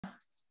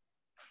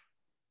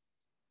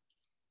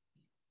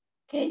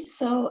Okay,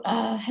 so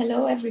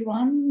hello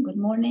everyone, good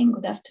morning,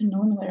 good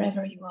afternoon,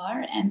 wherever you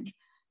are, and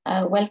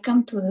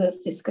welcome to the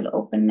Fiscal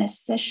Openness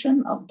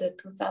session of the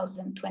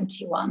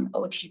 2021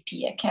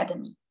 OGP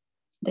Academy,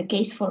 the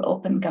case for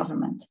open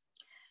government.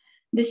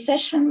 This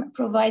session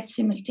provides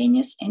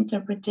simultaneous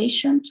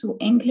interpretation to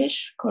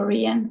English,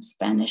 Korean,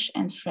 Spanish,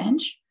 and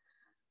French.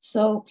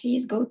 So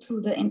please go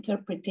to the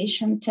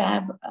interpretation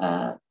tab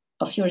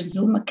of your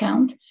Zoom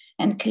account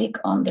and click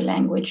on the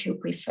language you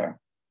prefer.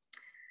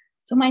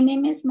 So my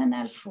name is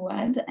Manal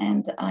Fouad,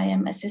 and I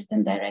am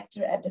Assistant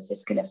Director at the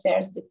Fiscal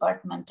Affairs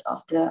Department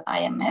of the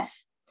IMF.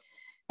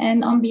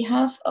 And on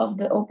behalf of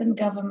the Open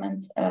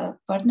Government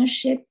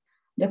Partnership,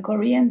 the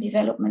Korean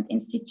Development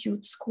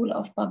Institute School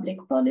of Public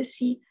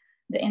Policy,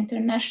 the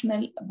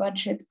International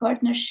Budget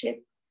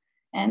Partnership,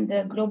 and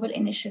the Global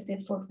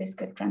Initiative for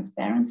Fiscal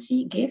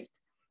Transparency, GIFT,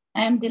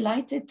 I am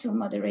delighted to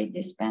moderate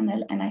this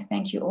panel, and I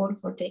thank you all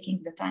for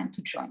taking the time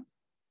to join.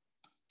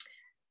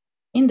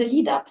 In the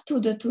lead up to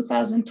the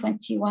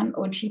 2021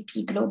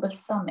 OGP Global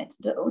Summit,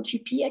 the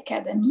OGP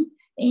Academy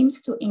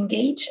aims to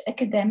engage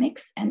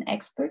academics and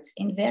experts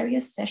in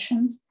various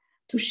sessions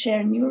to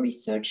share new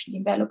research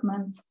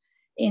developments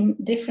in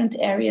different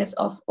areas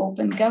of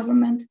open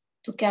government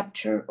to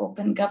capture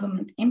open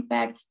government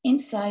impacts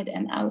inside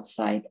and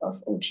outside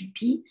of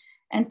OGP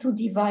and to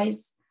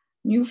devise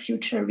new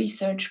future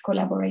research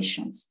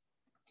collaborations.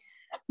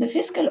 The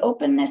Fiscal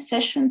Openness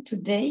session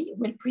today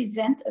will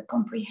present a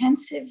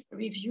comprehensive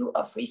review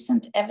of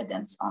recent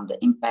evidence on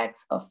the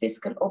impacts of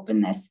fiscal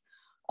openness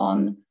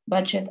on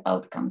budget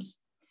outcomes,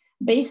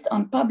 based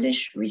on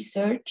published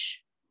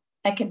research,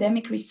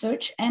 academic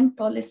research, and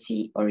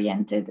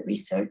policy-oriented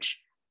research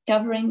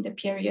covering the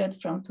period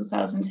from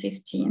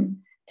 2015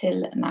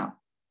 till now.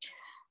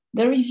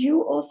 The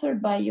review,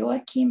 authored by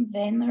Joachim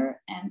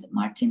Werner and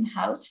Martin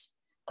Haus,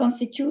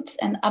 constitutes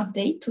an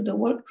update to the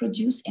work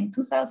produced in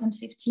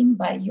 2015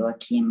 by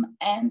Joachim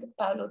and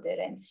Paolo De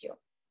Renzio.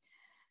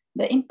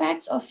 The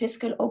Impacts of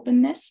Fiscal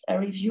Openness, a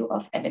Review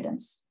of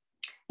Evidence.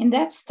 In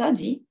that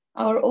study,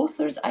 our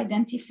authors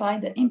identify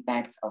the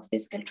impacts of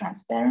fiscal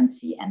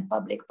transparency and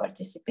public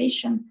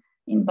participation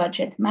in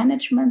budget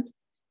management,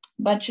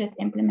 budget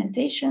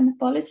implementation,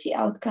 policy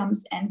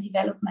outcomes, and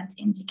development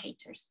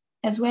indicators,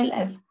 as well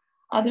as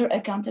other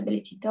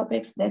accountability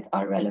topics that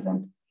are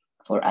relevant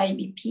for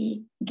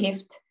IBP,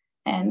 GIFT,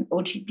 and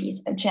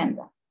OGP's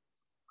agenda.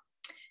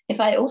 If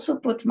I also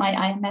put my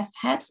IMF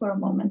hat for a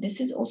moment,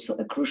 this is also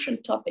a crucial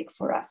topic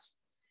for us.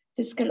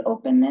 Fiscal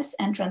openness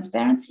and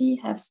transparency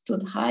have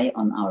stood high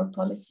on our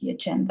policy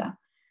agenda.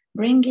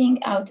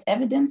 Bringing out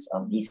evidence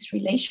of these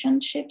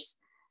relationships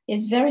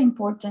is very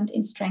important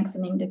in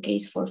strengthening the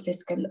case for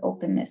fiscal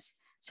openness.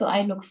 So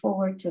I look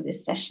forward to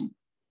this session.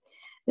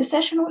 The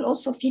session will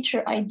also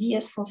feature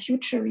ideas for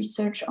future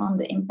research on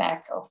the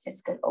impacts of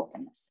fiscal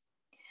openness.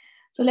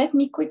 So let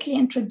me quickly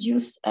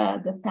introduce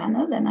the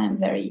panel, and I'm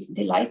very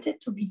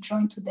delighted to be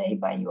joined today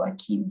by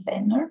Joachim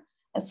Werner,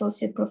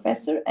 Associate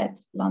Professor at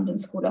London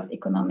School of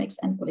Economics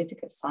and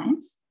Political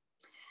Science,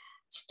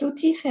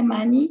 Stuti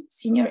Khemani,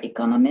 Senior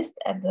Economist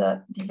at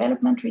the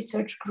Development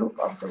Research Group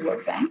of the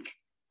World Bank,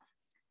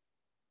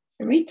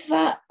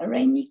 Ritva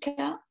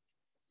Reinika,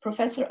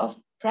 Professor of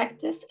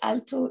Practice,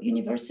 Aalto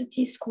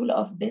University School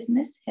of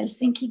Business,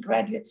 Helsinki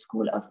Graduate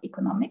School of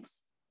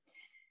Economics,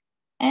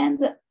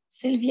 and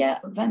Silvia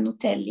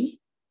Vanutelli,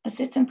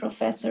 Assistant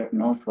Professor,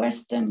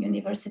 Northwestern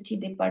University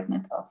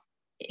Department of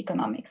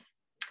Economics.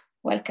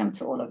 Welcome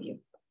to all of you.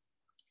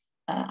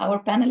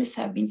 Our panelists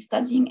have been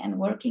studying and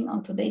working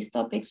on today's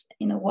topics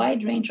in a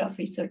wide range of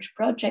research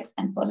projects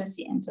and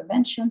policy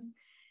interventions,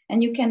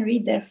 and you can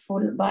read their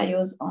full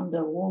bios on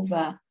the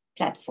WOVA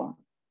platform.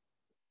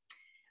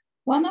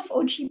 One of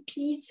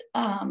OGP's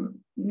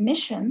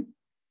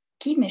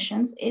key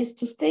missions is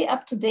to stay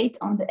up to date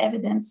on the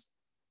evidence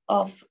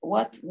of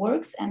what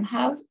works and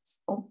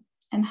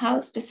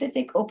how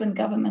specific open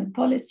government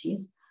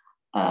policies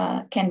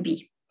can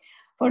be.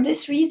 For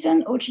this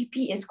reason,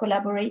 OGP is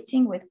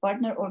collaborating with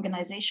partner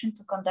organizations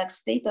to conduct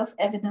state of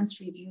evidence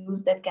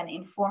reviews that can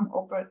inform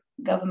open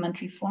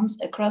government reforms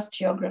across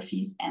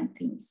geographies and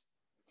themes.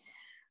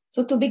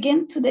 So to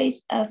begin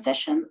today's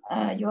session,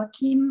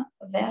 Joachim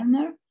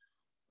Werner,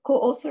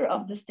 co-author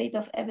of the State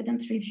of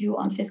Evidence Review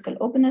on Fiscal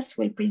Openness,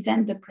 will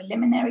present the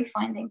preliminary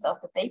findings of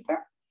the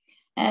paper.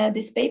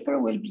 This paper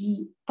will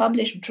be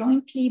published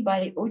jointly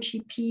by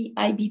OGP,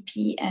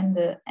 IBP, and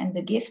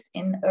the GIFT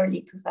in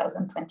early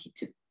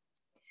 2022.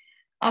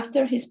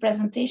 After his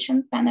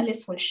presentation,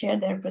 panelists will share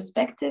their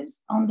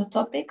perspectives on the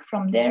topic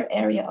from their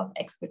area of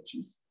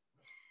expertise.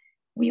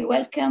 We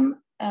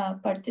welcome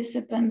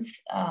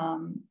participants'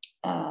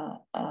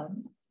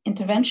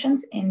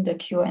 interventions in the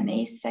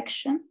Q&A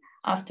section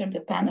after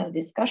the panel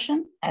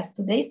discussion, as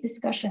today's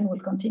discussion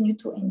will continue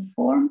to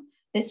inform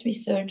this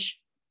research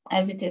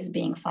as it is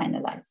being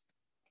finalized.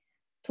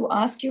 To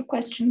ask your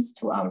questions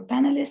to our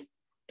panelists,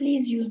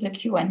 please use the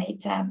Q&A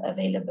tab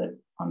available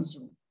on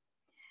Zoom.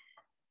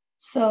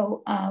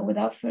 So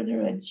without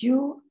further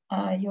ado,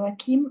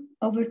 Joachim,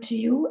 over to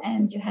you,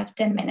 and you have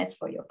 10 minutes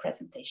for your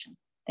presentation.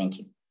 Thank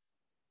you.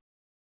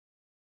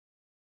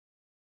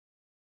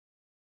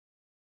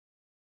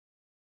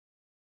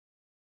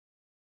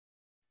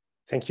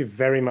 Thank you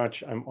very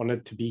much. I'm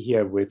honored to be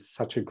here with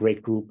such a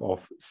great group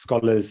of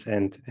scholars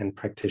and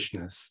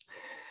practitioners.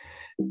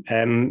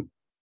 Let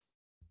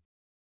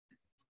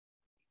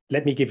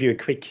me give you a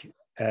quick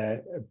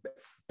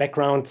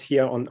background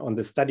here on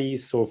the study.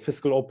 So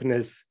fiscal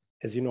openness,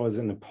 as you know, is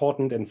an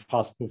important and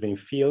fast-moving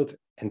field,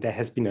 and there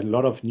has been a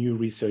lot of new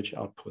research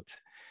output.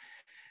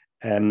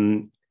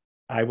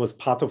 I was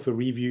part of a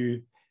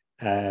review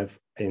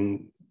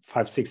in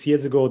 5-6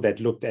 years ago that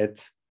looked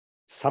at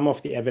some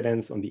of the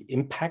evidence on the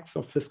impacts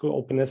of fiscal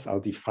openness. I'll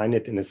define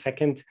it in a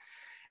second.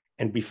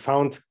 And we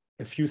found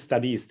a few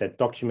studies that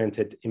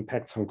documented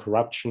impacts on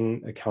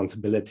corruption,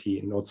 accountability,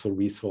 and also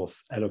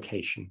resource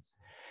allocation.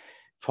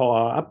 For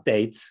our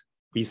update,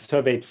 we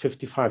surveyed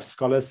 55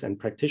 scholars and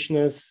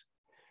practitioners,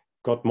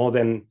 got more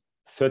than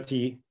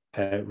 30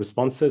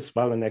 responses,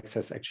 well in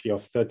excess actually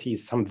of 30,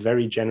 some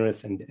very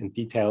generous and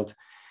detailed,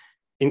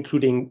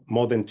 including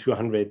more than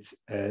 200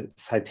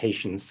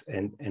 citations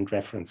and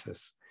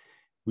references.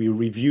 We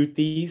reviewed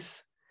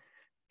these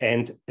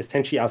and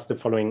essentially asked the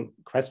following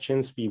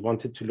questions. We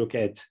wanted to look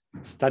at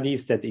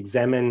studies that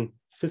examine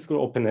fiscal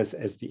openness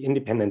as the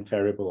independent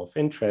variable of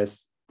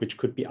interest, which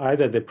could be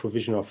either the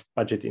provision of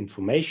budget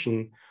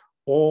information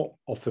or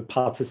of a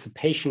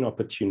participation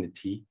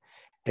opportunity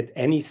at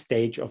any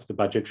stage of the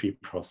budgetary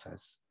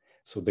process.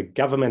 So the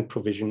government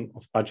provision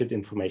of budget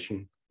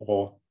information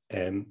or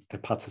a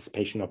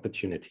participation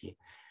opportunity.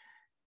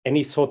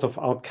 Any sort of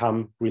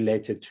outcome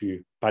related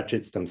to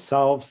budgets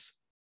themselves,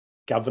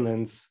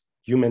 governance,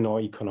 human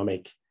or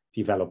economic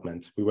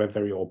development. We were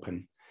very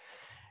open.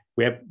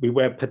 We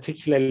were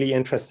particularly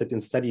interested in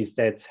studies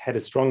that had a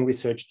strong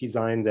research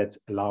design that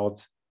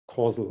allowed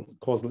causal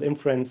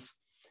inference.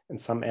 In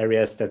some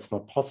areas that's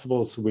not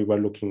possible, so we were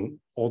looking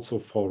also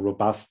for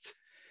robust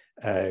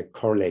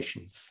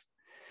correlations.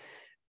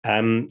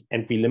 And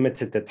we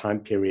limited the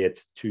time period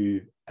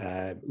to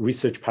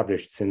research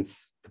published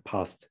since the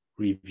past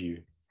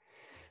review.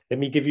 Let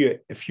me give you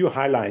a few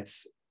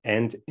highlights,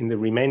 and in the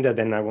remainder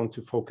then I want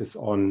to focus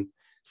on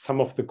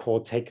some of the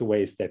core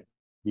takeaways that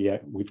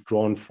we've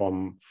drawn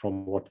from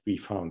what we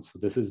found. So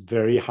this is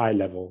very high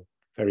level,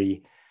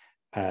 very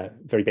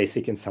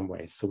basic in some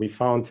ways. So we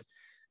found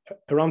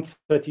around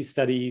 30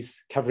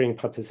 studies covering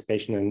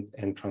participation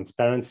and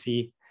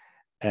transparency,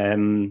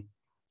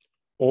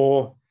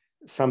 or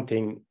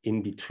something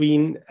in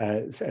between,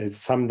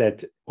 some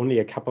that only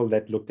a couple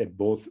that looked at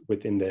both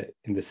within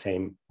the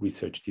same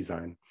research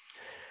design.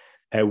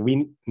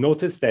 We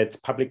noticed that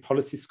public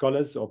policy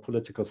scholars or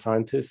political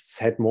scientists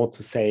had more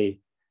to say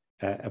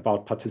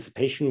about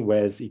participation,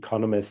 whereas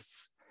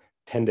economists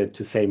tended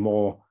to say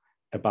more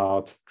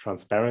about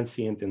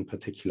transparency and in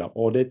particular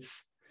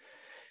audits.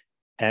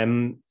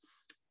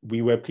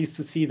 We were pleased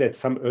to see that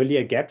some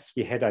earlier gaps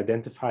we had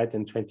identified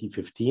in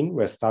 2015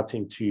 were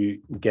starting to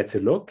get a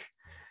look.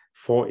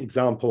 For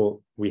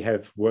example, we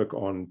have work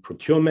on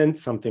procurement,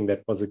 something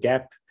that was a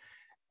gap,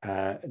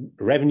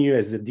 revenue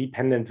as a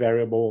dependent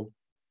variable,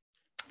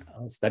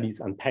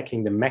 studies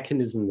unpacking the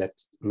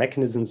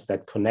mechanisms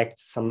that connect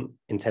some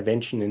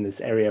intervention in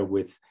this area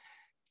with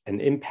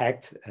an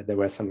impact. There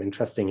were some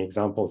interesting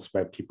examples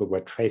where people were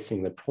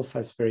tracing the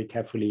process very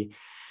carefully.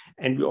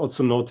 And we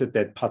also noted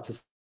that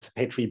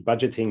participatory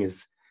budgeting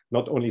is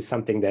not only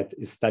something that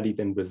is studied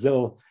in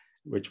Brazil,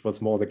 which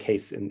was more the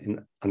case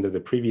under the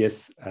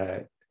previous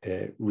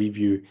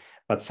review,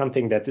 but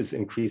something that is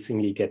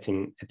increasingly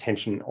getting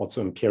attention also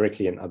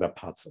empirically in other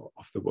parts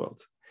of the world.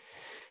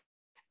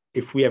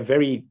 If we are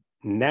very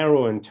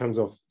narrow in terms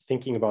of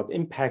thinking about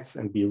impacts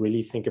and we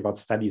really think about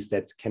studies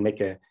that can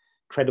make a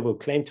credible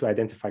claim to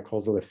identify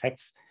causal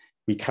effects,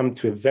 we come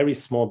to a very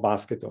small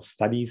basket of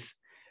studies,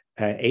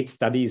 8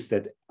 studies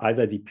that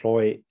either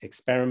deploy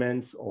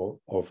experiments or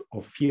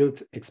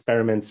field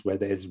experiments where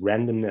there is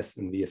randomness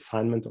in the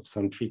assignment of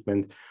some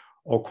treatment,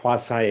 or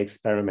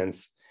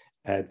quasi-experiments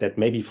that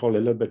maybe fall a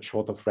little bit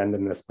short of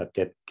randomness but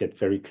get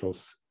very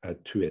close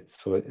to it.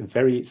 So a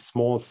very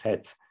small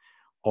set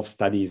of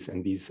studies,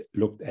 and these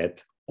looked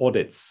at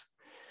audits.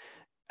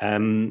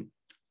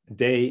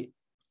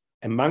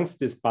 Amongst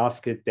this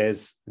basket, there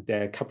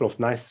are a couple of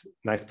nice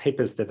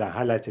papers that are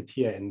highlighted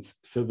here, and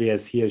Sylvia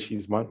is here.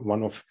 She's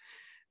one of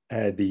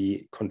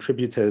the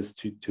contributors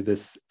to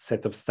this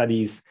set of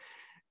studies.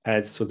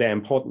 So there are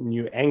important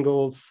new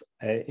angles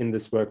in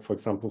this work, for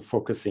example,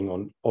 focusing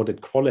on audit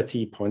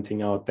quality,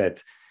 pointing out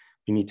that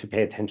we need to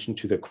pay attention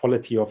to the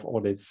quality of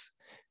audits,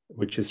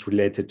 which is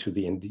related to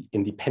the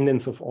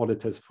independence of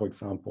auditors, for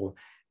example.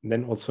 And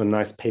then also a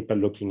nice paper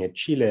looking at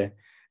Chile,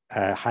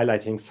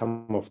 highlighting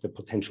some of the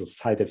potential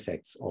side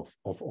effects of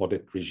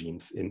audit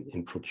regimes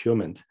in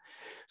procurement.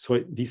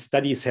 So these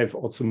studies have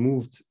also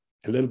moved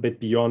a little bit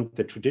beyond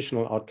the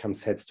traditional outcome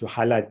sets to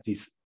highlight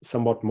these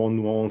somewhat more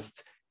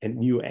nuanced and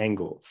new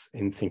angles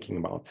in thinking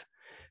about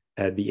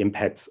the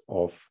impacts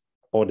of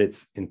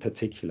audits in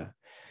particular.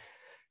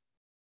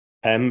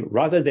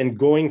 Rather than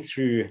going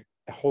through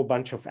a whole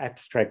bunch of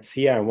abstracts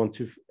here, I want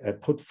to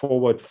put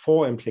forward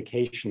 4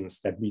 implications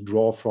that we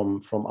draw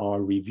from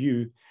our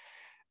review.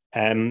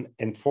 and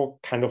four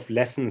kind of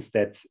lessons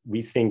that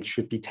we think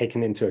should be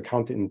taken into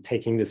account in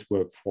taking this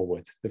work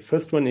forward. The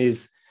first one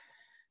is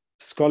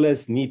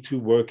scholars need to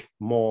work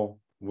more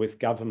with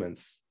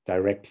governments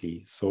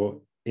directly.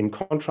 So in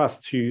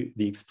contrast to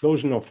the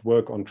explosion of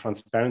work on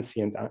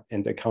transparency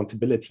and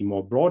accountability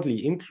more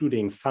broadly,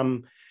 including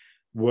some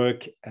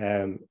work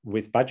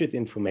with budget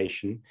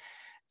information,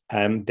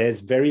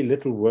 there's very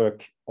little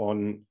work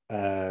on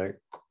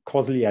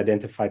causally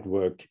identified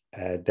work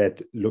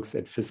that looks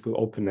at fiscal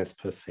openness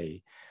per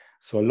se.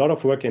 So a lot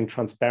of work in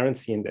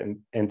transparency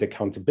and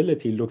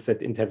accountability looks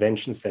at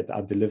interventions that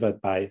are delivered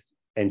by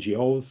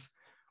NGOs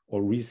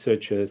or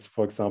researchers,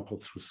 for example,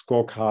 through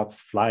scorecards,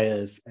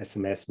 flyers,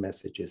 SMS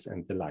messages,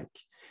 and the like.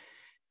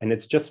 And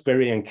it's just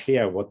very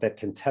unclear what that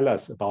can tell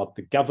us about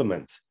the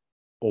government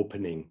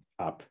opening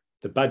up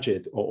the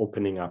budget or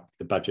opening up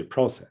the budget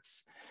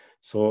process.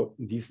 So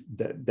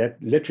that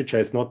literature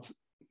is not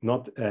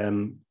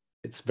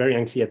it's very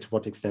unclear to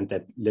what extent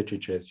that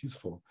literature is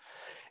useful.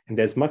 And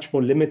there's much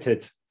more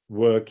limited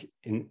work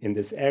in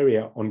this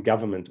area on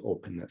government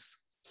openness.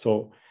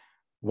 So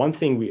one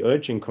thing we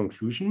urge in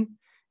conclusion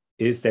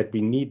is that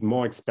we need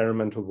more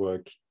experimental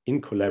work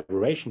in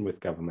collaboration with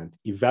government,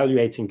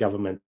 evaluating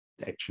government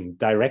action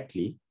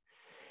directly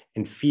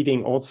and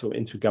feeding also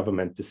into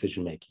government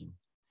decision-making.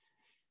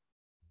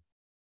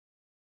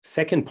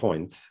 Second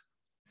point,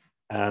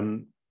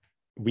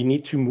 we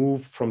need to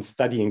move from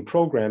studying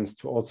programs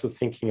to also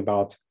thinking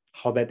about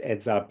how that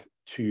adds up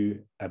to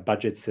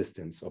budget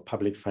systems or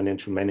public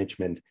financial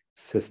management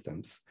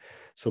systems.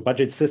 So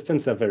budget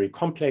systems are very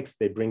complex.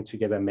 They bring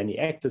together many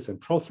actors and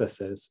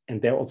processes,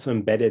 and they're also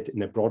embedded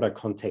in a broader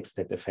context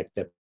that affect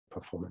their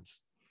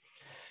performance.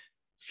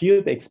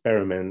 Field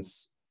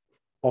experiments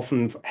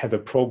often have a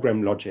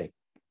program logic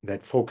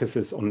that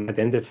focuses on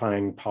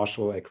identifying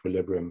partial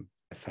equilibrium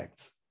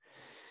effects.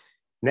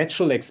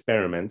 Natural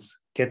experiments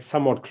get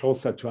somewhat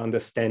closer to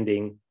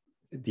understanding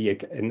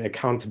an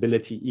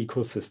accountability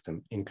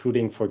ecosystem,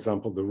 including, for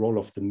example, the role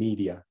of the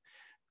media,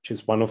 which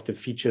is one of the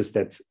features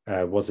that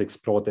was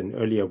explored in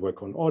earlier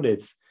work on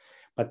audits.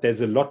 But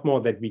there's a lot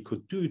more that we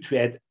could do to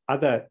add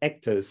other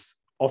actors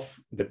of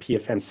the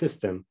PFM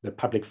system, the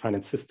public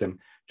finance system,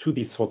 to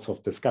these sorts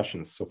of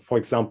discussions. So, for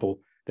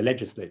example, the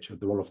legislature,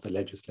 the role of the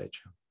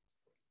legislature.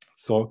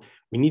 So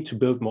we need to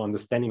build more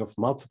understanding of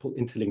multiple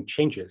interlinked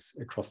changes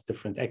across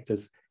different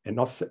actors and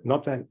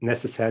not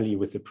necessarily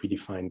with a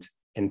predefined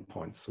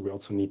endpoint. So we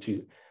also need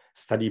to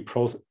study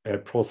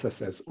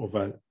processes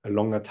over a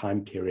longer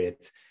time period,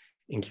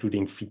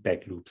 including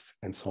feedback loops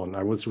and so on.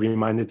 I was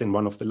reminded in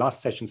one of the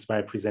last sessions where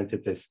I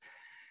presented this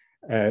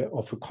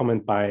of a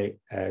comment by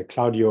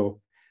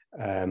Claudio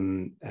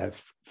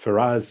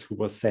Ferraz,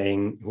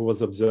 who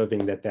was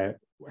observing that there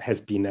has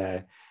been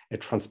a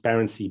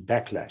transparency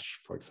backlash,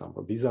 for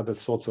example. These are the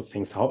sorts of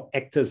things, how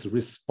actors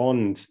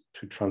respond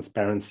to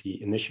transparency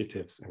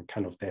initiatives and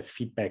kind of their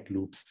feedback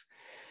loops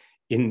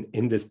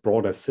in this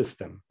broader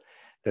system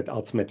that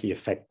ultimately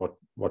affect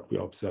what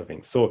we're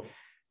observing. So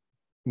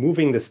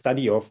moving the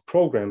study of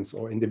programs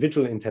or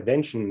individual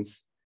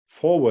interventions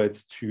forward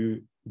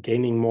to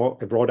gaining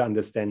a broader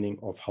understanding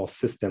of how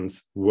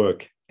systems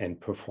work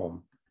and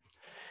perform.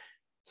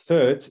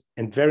 Third,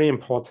 and very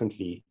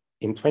importantly,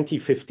 in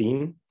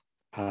 2015,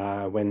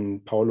 when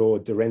Paolo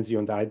De Renzio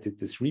and I did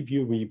this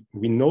review,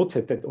 we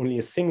noted that only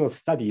a single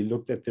study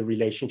looked at the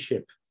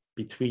relationship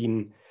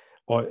between,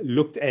 or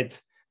looked at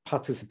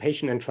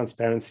participation and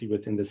transparency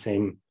within the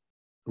same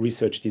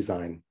research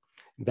design.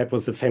 That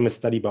was the famous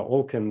study by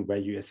Olken, where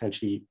you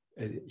essentially,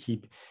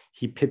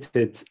 he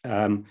pitted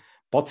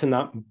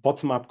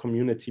bottom-up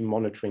community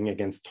monitoring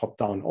against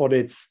top-down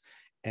audits.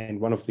 And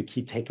one of the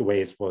key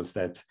takeaways was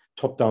that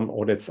top-down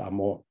audits are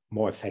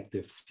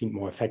seem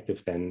more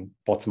effective than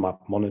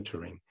bottom-up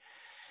monitoring.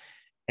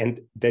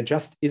 And there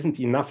just isn't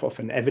enough of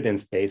an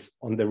evidence base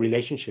on the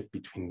relationship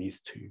between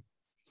these two.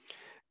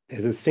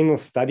 There's a single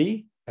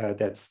study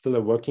that's still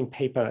a working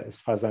paper, as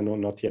far as I know,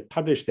 not yet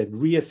published, that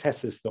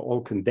reassesses the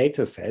Olken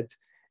data set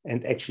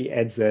and actually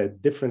adds a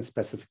different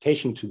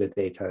specification to the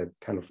data,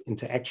 kind of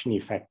interaction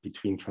effect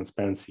between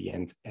transparency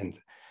and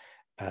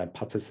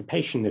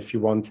participation, if you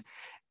want.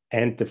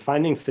 And the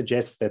findings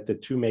suggest that the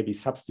two may be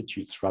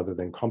substitutes rather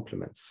than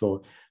complements.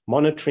 So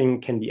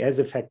monitoring can be as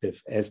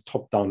effective as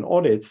top-down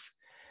audits,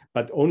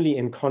 but only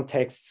in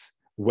contexts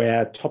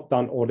where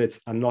top-down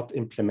audits are not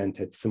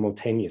implemented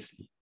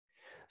simultaneously.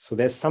 So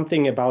there's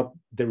something about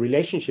the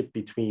relationship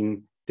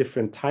between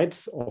different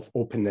types of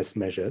openness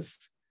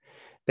measures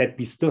that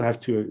we still have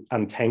to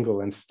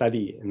untangle and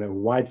study in a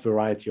wide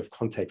variety of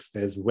contexts.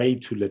 There's way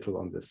too little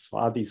on this. So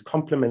are these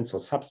complements or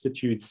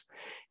substitutes?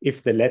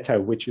 If the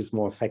latter, which is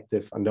more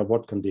effective, under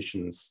what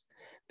conditions?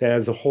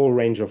 There's a whole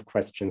range of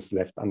questions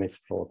left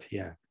unexplored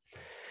here.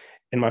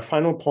 And my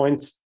final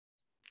point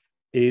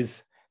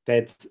is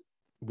that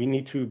we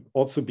need to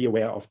also be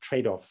aware of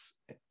trade-offs,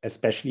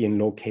 especially in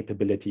low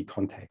capability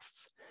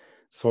contexts.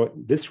 So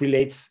this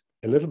relates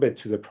a little bit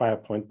to the prior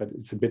point, but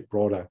it's a bit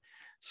broader.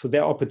 So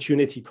there are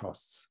opportunity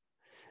costs.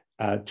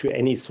 to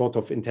any sort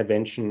of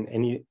intervention,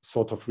 any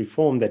sort of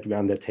reform that we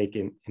undertake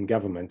in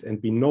government. And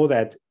we know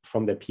that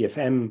from the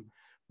PFM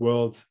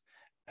world,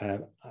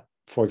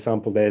 for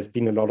example, there's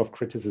been a lot of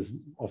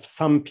criticism of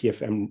some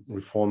PFM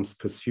reforms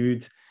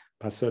pursued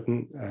by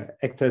certain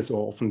actors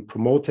or often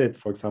promoted,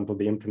 for example,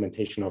 the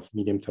implementation of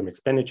medium-term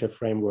expenditure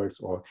frameworks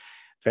or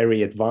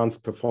very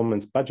advanced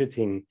performance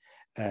budgeting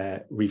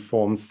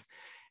reforms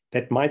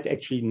that might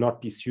actually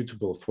not be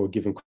suitable for a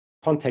given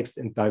context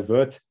and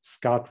divert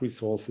scarce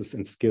resources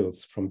and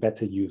skills from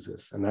better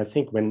users. And I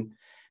think when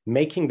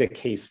making the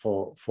case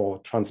for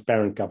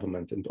transparent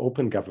government and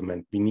open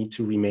government, we need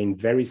to remain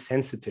very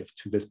sensitive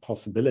to this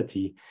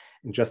possibility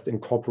and just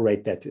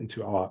incorporate that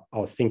into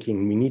our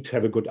thinking. We need to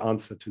have a good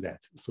answer to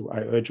that. So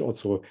I urge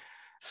also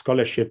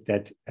scholarship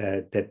that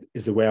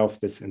is aware of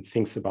this and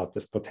thinks about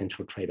this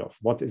potential trade-off.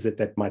 What is it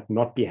that might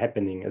not be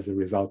happening as a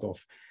result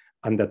of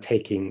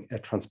undertaking a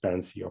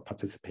transparency or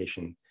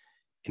participation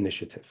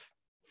initiative?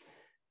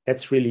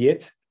 That's really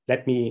it.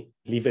 Let me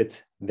leave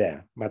it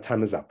there. My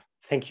time is up.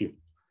 Thank you.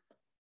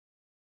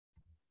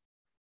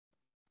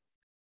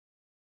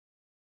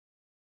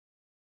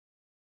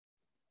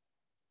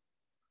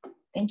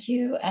 Thank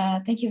you.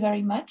 Thank you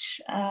very much,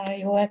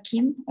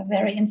 Joachim. A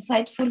very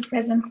insightful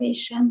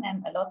presentation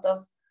and a lot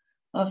of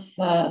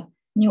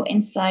new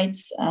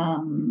insights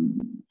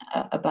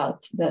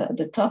about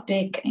the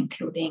topic,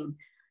 including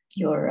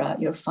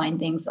your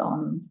findings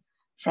on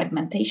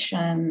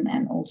fragmentation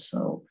and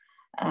also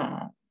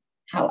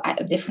how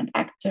different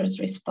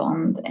actors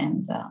respond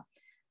and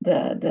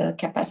the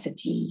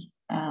capacity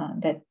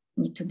that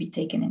need to be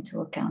taken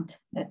into account.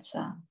 That's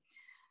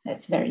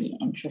very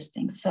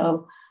interesting.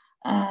 So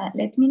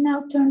let me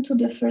now turn to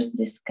the first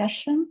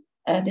discussant,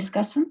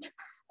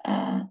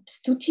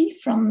 Stuti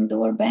from the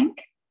World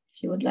Bank.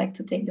 If you would like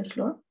to take the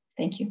floor,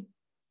 thank you.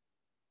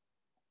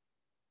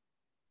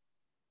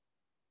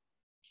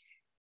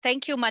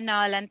 Thank you,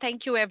 Manal, and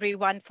thank you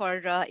everyone for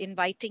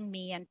inviting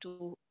me and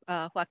to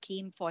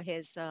Joachim for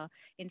his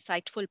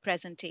insightful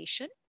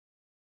presentation.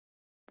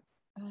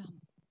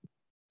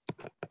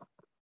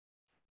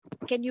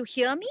 Can you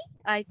hear me?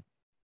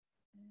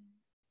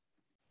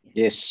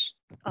 Yes.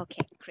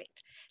 Okay,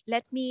 great.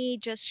 Let me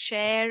just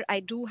share. I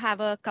do have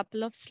a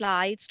couple of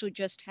slides to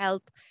just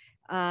help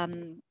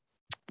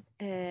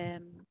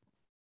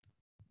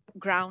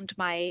ground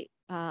my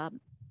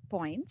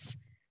points.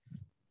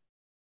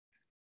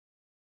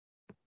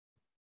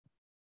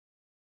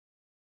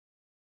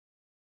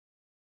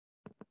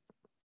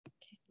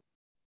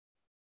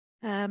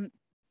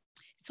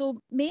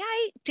 So may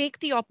I take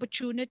the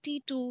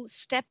opportunity to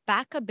step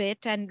back a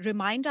bit and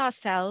remind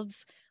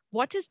ourselves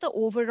what is the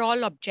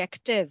overall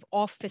objective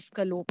of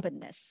fiscal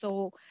openness?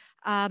 So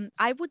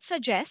I would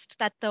suggest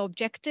that the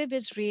objective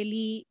is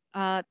really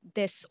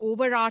this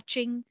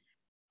overarching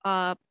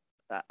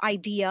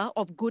idea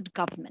of good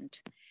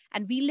government.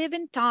 And we live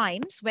in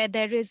times where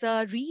there is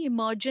a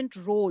re-emergent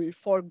role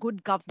for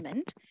good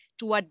government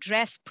to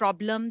address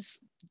problems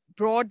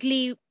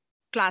broadly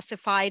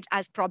classified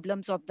as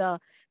problems of the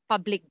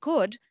public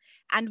good.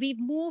 And we've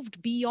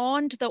moved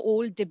beyond the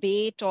old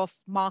debate of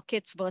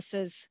markets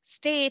versus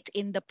state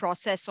in the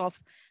process of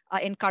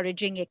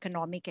encouraging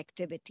economic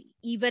activity.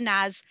 Even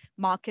as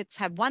markets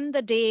have won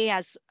the day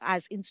as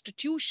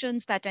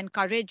institutions that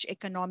encourage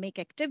economic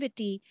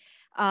activity,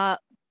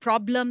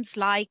 problems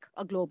like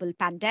a global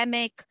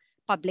pandemic,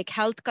 public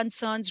health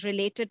concerns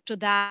related to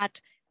that,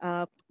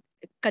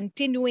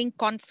 continuing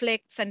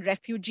conflicts and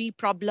refugee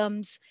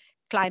problems,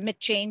 climate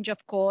change,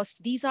 of course,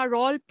 these are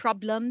all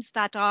problems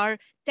that are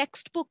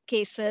textbook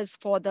cases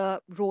for the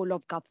role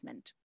of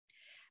government.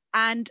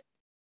 And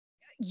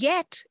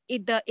yet,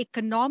 the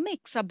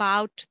economics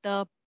about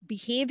the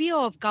behavior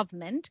of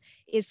government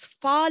is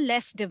far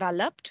less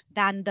developed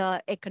than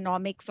the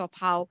economics of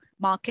how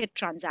market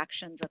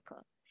transactions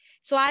occur.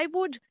 So I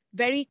would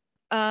very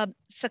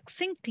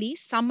succinctly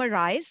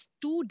summarize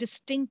two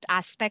distinct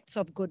aspects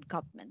of good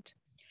government.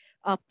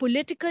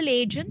 Political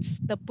agents,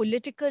 the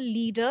political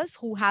leaders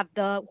who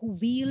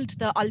wield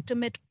the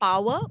ultimate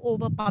power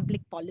over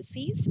public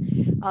policies.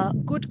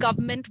 Good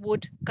government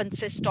would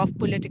consist of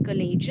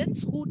political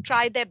agents who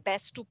try their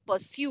best to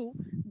pursue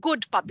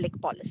good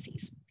public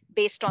policies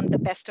based on the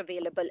best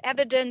available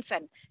evidence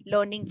and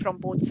learning from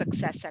both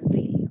success and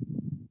failure.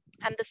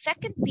 And the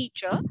second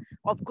feature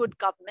of good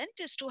government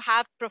is to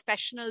have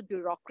professional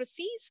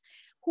bureaucracies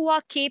who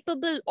are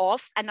capable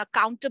of and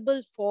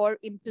accountable for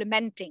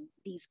implementing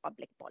these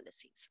public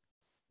policies.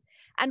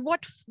 And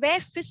where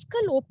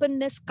fiscal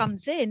openness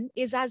comes in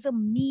is as a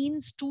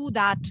means to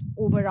that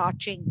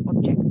overarching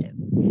objective.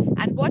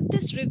 And what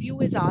this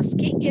review is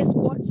asking is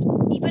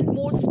even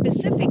more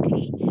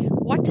specifically,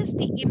 what is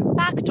the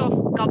impact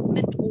of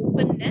government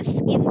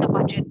openness in the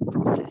budget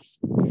process?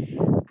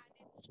 And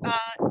it's looking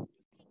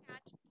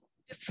at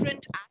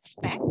different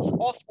aspects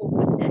of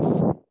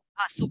openness.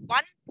 So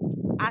one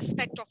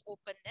aspect of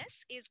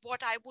openness is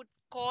what I would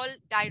call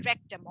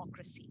direct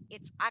democracy.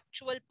 It's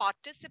actual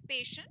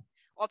participation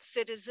of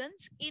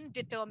citizens in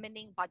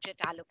determining budget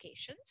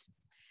allocations.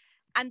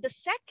 And the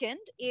second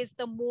is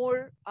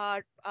the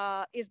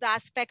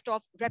aspect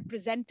of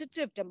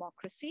representative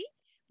democracy,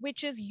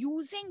 which is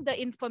using the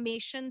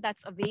information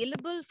that's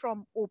available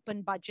from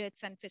open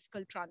budgets and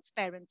fiscal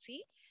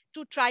transparency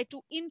to try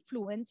to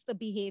influence the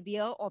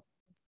behavior of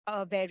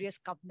various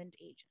government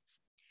agents.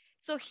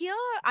 So here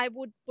I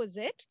would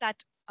posit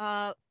that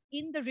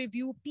in the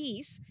review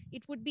piece,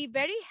 it would be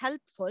very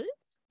helpful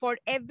for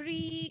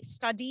every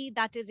study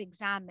that is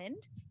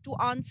examined to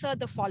answer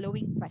the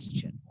following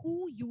question: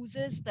 who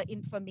uses the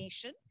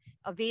information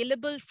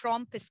available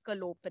from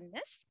fiscal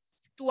openness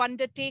to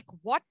undertake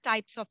what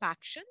types of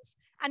actions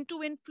and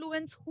to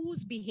influence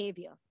whose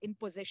behavior in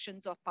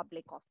positions of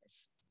public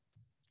office?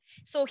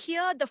 So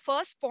here, the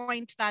first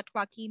point that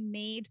Joaquin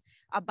made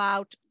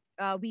about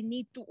we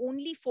need to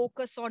only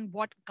focus on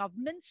what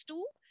governments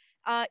do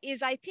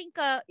is, I think,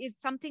 is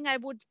something I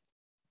would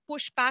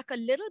push back a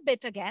little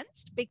bit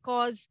against,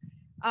 because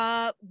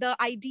the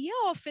idea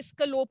of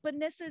fiscal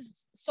openness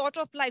is sort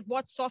of like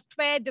what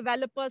software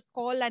developers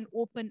call an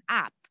open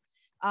app.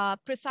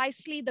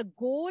 Precisely the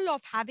goal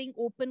of having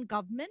open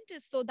government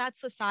is so that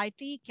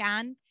society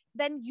can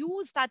then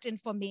use that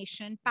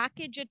information,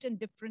 package it in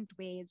different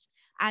ways.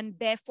 And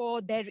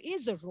therefore, there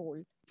is a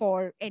role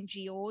for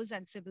NGOs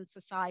and civil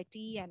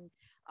society and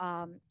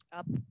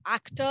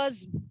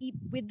actors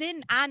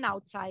within and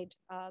outside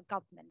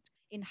government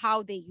in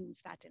how they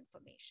use that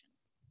information.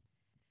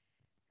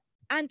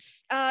 And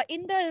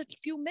in the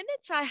few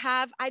minutes I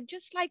have, I'd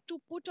just like to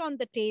put on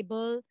the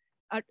table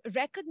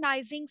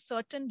recognizing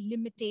certain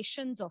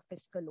limitations of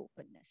fiscal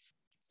openness.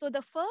 So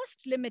the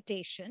first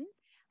limitation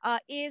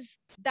is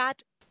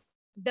that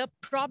the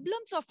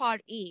problems of our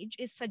age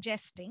is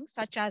suggesting,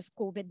 such as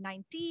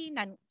COVID-19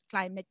 and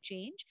climate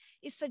change,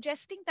 is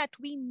suggesting that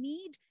we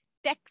need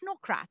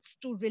technocrats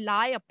to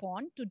rely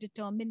upon to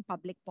determine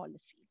public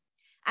policy.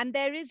 And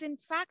there is, in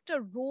fact,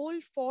 a role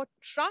for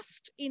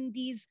trust in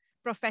these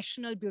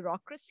professional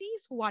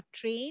bureaucracies who are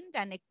trained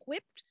and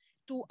equipped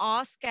to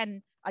ask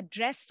and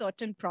address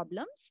certain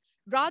problems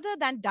rather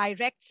than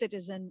direct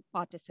citizen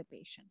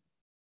participation.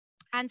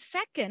 And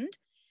second,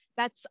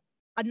 that's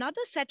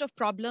another set of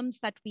problems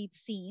that we've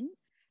seen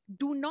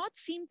do not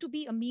seem to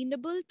be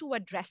amenable to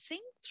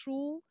addressing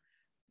through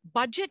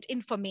budget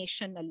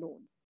information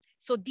alone.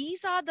 So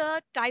these are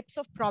the types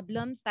of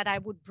problems that I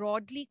would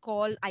broadly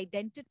call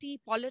identity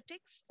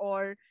politics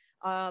or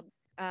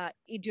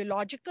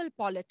ideological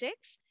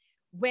politics,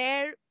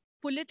 where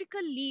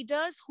political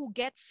leaders who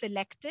get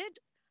selected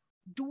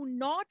do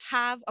not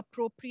have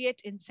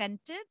appropriate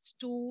incentives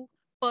to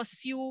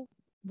pursue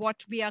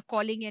what we are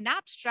calling in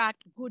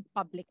abstract good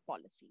public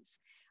policies.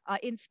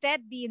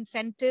 Instead, the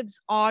incentives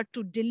are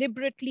to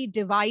deliberately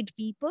divide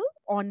people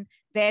on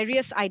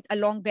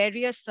along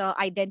various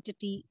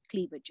identity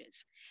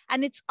cleavages.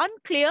 And it's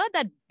unclear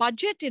that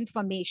budget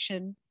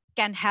information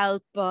can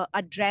help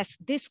address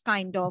this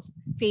kind of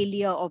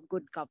failure of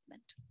good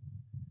government.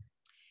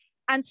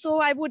 And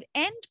so I would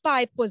end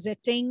by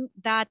positing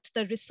that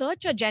the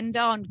research agenda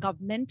on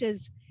government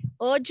is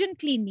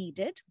urgently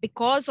needed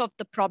because of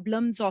the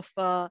problems of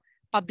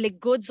public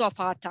goods of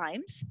our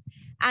times.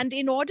 And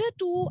in order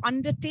to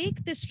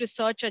undertake this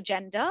research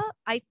agenda,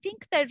 I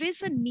think there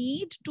is a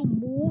need to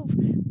move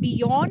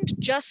beyond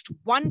just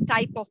one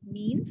type of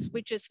means,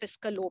 which is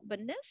fiscal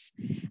openness,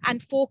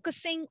 and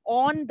focusing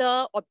on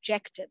the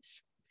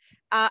objectives.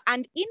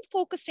 And in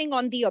focusing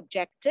on the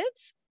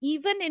objectives,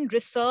 even in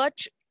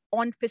research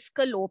on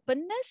fiscal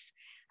openness,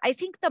 I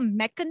think the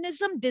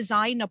mechanism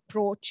design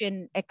approach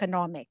in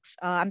economics,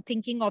 I'm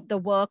thinking of the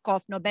work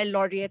of Nobel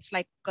laureates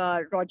like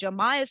Roger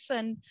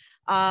Myerson,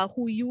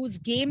 who use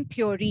game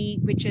theory,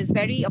 which is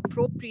very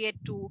appropriate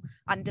to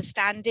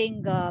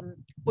understanding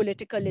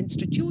political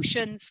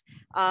institutions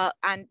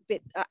and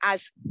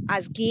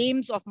as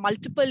games of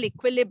multiple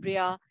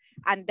equilibria.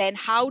 And then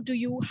how do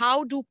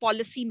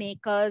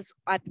policymakers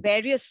at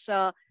various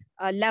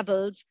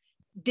levels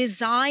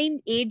design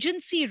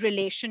agency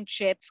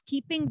relationships,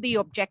 keeping the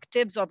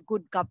objectives of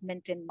good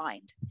government in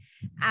mind.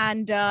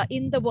 And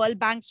in the World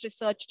Bank's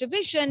research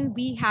division,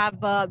 we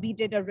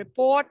did a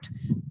report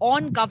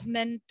on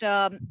government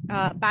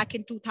back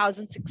in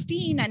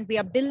 2016, and we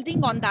are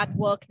building on that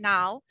work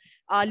now,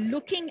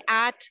 looking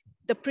at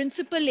the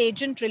principal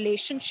agent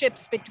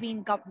relationships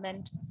between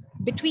government,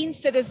 between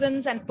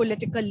citizens and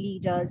political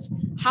leaders,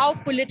 how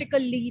political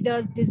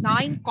leaders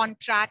design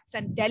contracts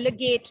and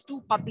delegate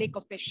to public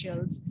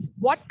officials,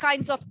 what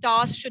kinds of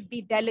tasks should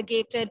be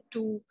delegated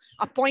to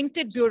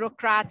appointed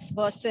bureaucrats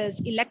versus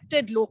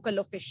elected local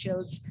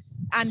officials,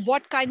 and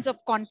what kinds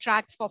of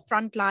contracts for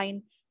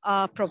frontline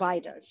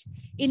providers.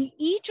 In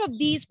each of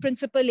these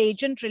principal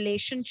agent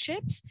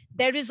relationships,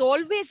 there is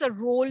always a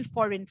role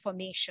for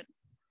information.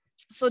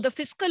 So the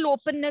fiscal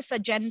openness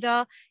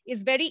agenda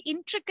is very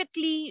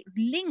intricately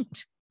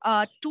linked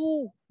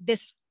to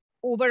this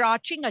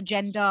overarching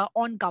agenda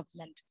on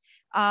government.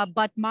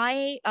 But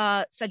my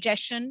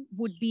suggestion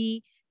would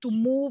be to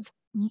move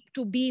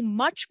to be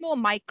much more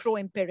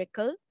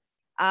micro-empirical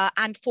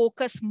and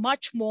focus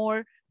much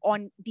more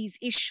on these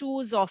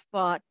issues of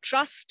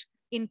trust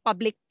in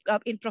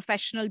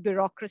professional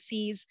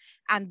bureaucracies,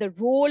 and the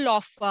role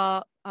of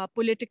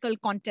political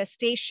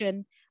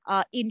contestation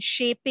in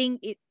shaping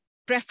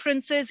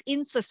preferences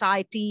in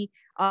society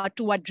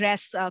to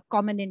address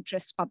common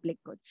interest public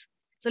goods.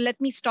 So let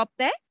me stop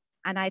there,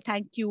 and I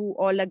thank you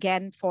all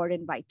again for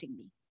inviting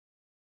me.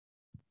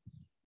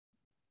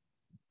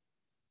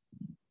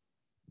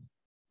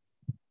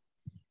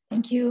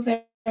 Thank you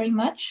very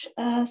much,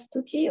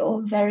 Stuti.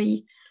 All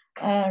very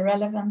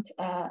relevant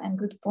and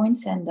good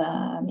points, and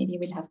maybe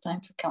we'll have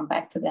time to come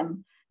back to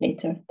them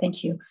later.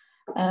 Thank you.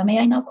 May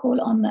I now call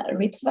on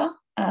Ritva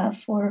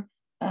for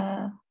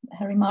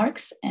her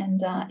remarks,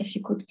 and if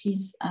you could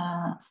please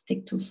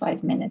stick to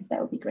 5 minutes, that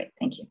would be great.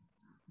 Thank you.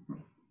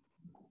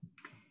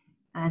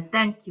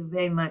 Thank you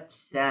very much,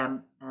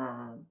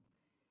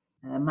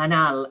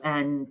 Manal,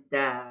 and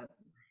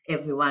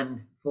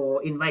everyone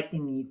for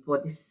inviting me for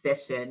this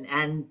session.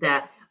 And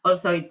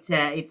also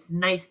it's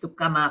nice to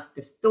come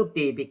after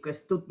Stuti, because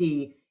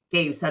Stuti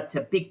gave such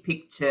a big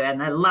picture,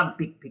 and I love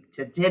big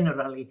picture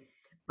generally,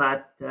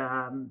 but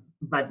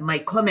my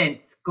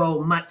comments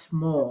go much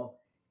more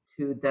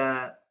to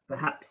the,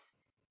 perhaps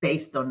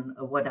based on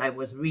what I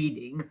was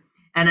reading.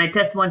 And I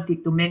just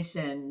wanted to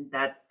mention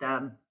that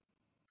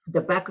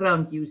the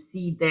background you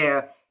see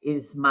there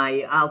is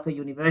my Aalto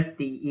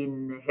University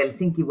in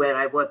Helsinki, where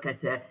I work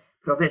as a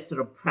professor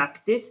of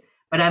practice,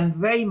 but I'm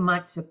very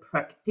much a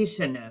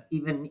practitioner,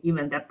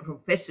 even that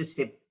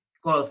professorship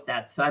calls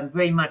that. So I'm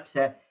very much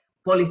a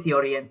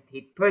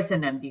policy-oriented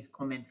person, and these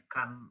comments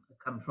come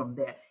from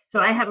there. So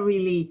I have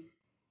really,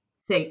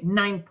 say,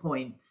 9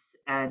 points.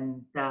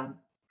 And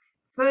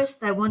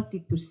first, I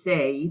wanted to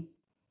say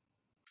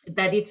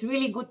that it's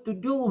really good to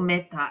do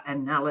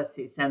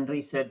meta-analysis and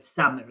research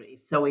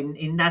summaries. So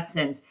in that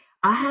sense,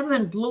 I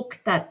haven't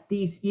looked at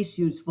these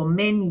issues for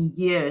many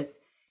years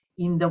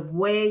in the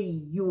way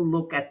you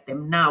look at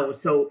them now.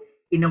 So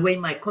in a way,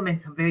 my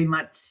comments are very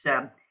much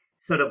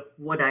sort of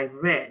what I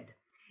read.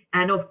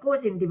 And of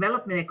course, in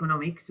development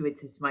economics,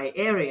 which is my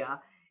area,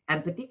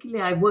 and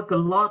particularly I work a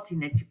lot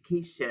in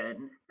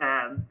education,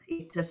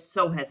 it just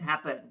so has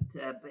happened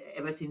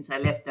ever since I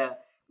left the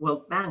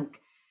World Bank.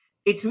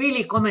 It's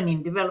really common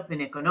in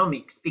development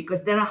economics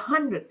because there are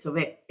hundreds of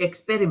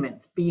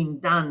experiments being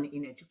done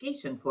in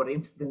education, for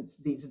instance,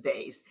 these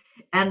days.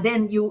 And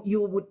then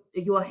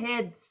your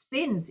head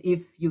spins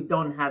if you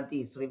don't have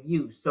these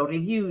reviews. So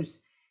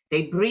reviews,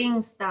 they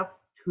bring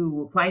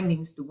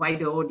findings to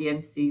wider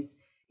audiences,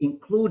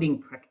 including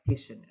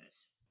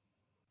practitioners.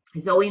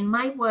 So in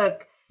my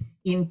work,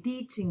 in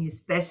teaching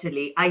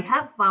especially, I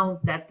have found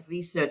that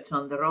research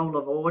on the role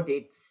of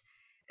audits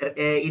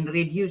in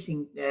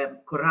reducing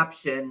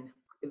corruption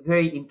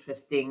very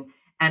interesting.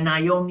 And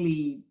I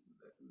only,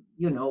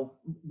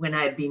 when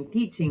I've been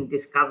teaching,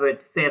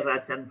 discovered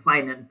Ferras and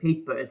Finan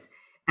papers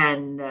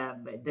and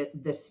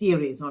the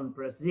series on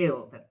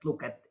Brazil that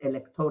look at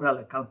electoral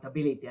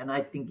accountability. And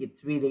I think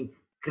it's really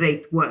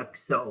great work.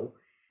 So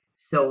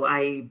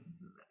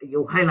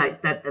you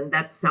highlight that, and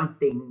that's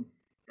something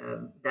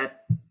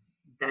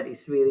that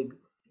is really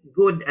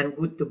good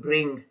to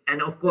bring.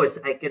 And of course,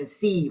 I can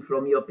see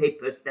from your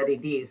papers that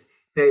it is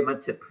very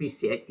much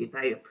appreciated.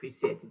 I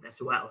appreciate it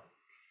as well.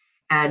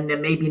 And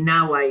maybe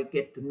now I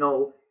get to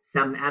know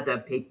some other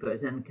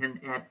papers and can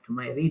add to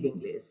my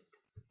reading list.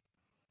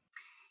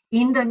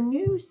 In the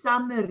new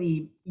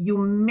summary, you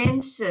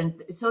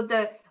mentioned,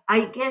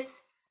 I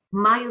guess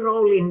my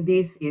role in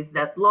this is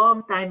that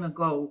long time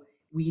ago,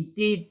 we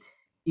did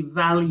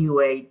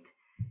evaluate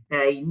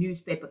a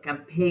newspaper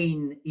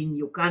campaign in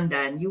Uganda,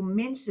 and you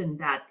mentioned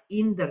that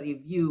in the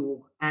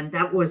review, and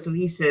that was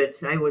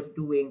research I was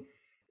doing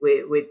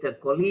with a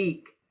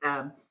colleague.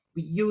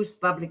 We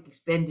used public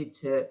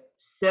expenditure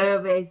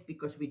surveys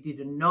because we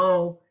didn't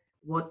know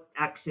what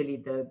actually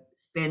the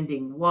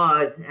spending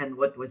was and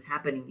what was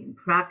happening in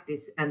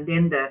practice. And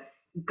then the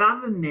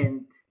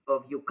government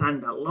of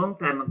Uganda a long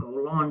time ago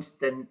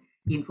launched an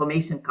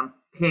information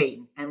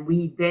campaign, and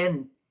we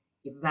then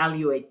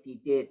evaluated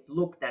it,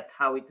 looked at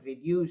how it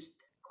reduced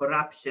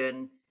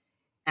corruption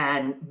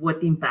and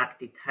what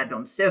impact it had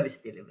on service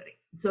delivery.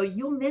 So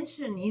you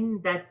mentioned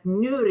in that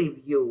new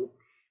review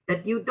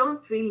that you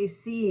don't really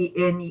see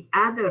any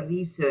other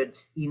research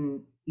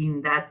in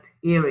that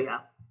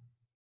area.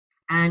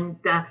 And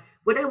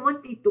what I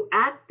wanted to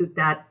add to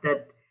that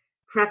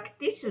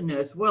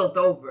practitioners world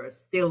over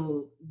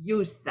still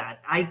use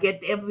that. I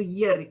get every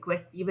year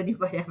requests, even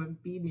if I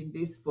haven't been in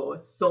this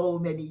for so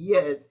many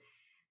years,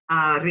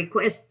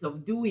 requests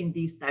of doing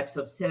these types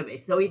of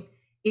surveys. So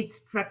it's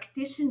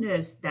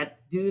practitioners that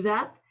do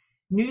that.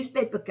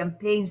 Newspaper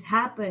campaigns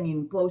happen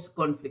in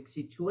post-conflict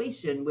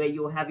situation where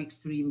you have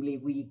extremely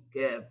weak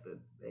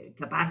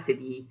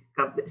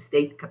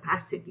state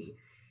capacity.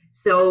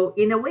 So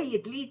in a way,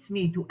 it leads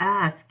me to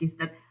ask is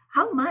that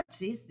how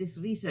much is this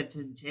research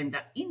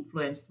agenda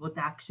influenced what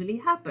actually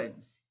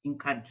happens in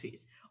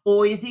countries?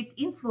 Or is it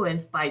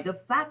influenced by the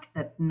fact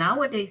that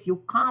nowadays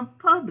you can't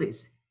publish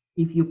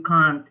if you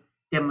can't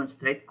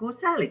demonstrate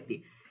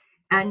causality?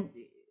 And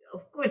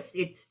of course,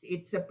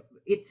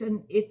 it's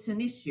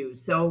an issue.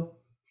 So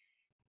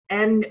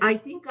And I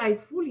think I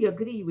fully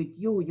agree with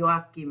you,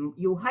 Joachim.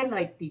 You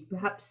highlighted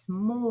perhaps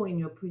more in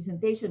your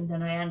presentation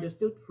than I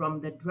understood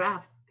from the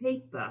draft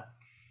paper,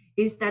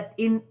 is that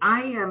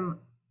I am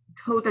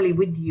totally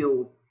with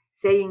you,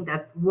 saying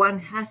that one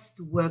has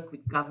to work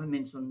with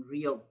governments on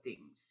real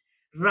things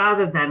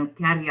rather than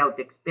carry out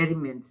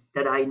experiments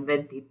that are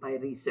invented by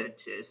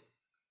researchers,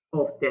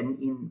 often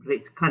in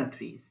rich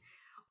countries,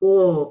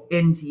 or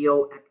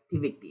NGO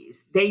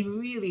activities. They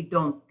really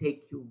don't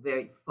take you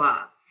very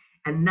far.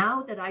 And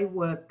now that I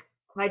work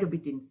quite a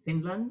bit in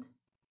Finland,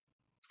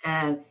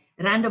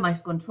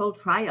 randomized control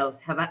trials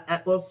have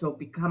also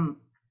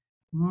become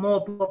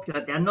more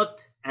popular. They're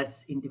not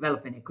as in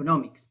development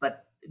economics,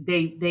 but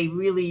they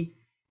really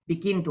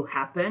begin to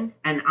happen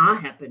and are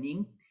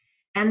happening.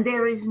 And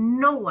there is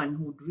no one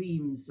who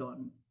dreams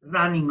on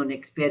running an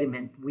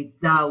experiment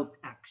without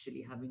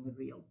actually having a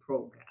real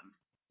program.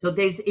 So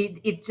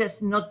it's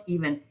just not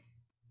even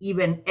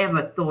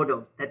ever thought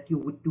of that you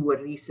would do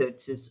a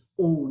researcher's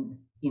own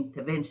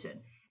intervention.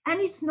 And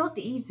it's not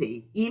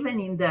easy, even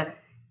in the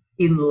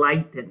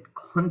enlightened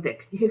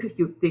context. If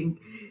you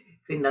think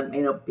Finland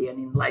may not be an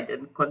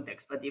enlightened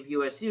context, but if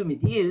you assume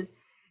it is,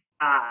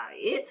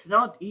 it's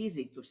not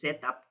easy to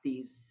set up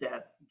these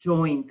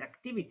joint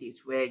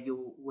activities where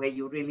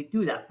you really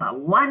do that. But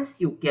once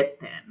you get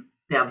them,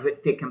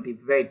 they can be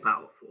very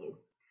powerful.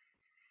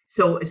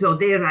 So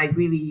there I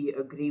really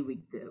agree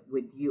with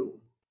you.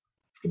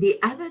 The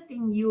other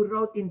thing you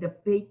wrote in the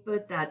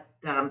paper that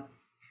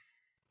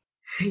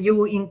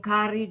you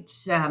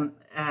encourage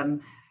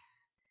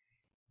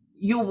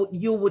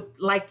you would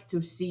like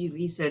to see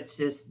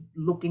researchers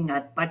looking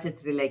at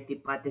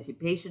budget-related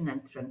participation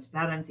and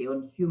transparency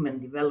on human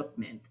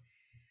development.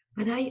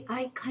 But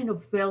I kind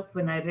of felt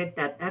when I read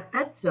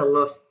that's a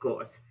lost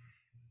cause.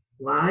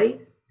 Why?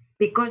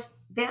 Because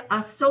there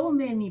are so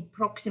many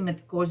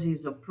proximate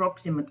causes of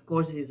proximate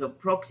causes of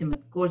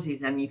proximate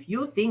causes. And if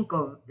you think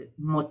of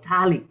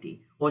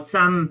mortality or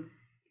some,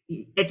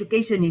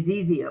 education is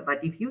easier,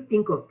 but if you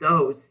think of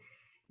those,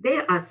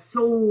 there are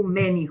so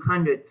many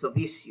hundreds of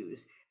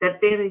issues that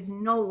there is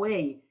no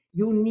way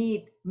you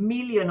need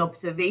million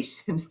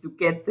observations to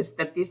get the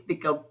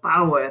statistical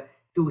power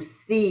to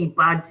see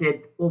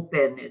budget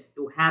openness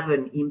to have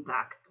an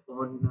impact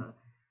on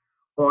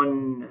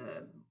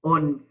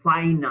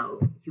final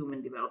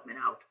human development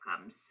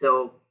outcomes.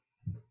 So,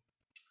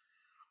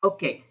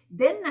 okay,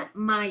 then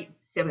my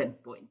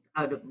 7th point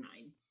out of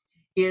 9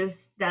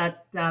 is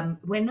that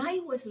when I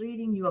was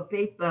reading your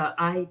paper,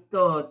 I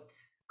thought,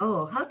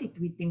 oh, how did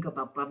we think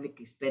about public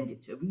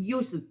expenditure? We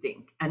used to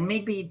think, and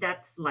maybe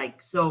that's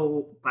like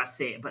so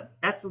passé, but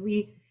that's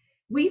we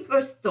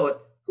first thought,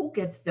 who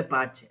gets the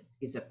budget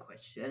is a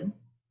question.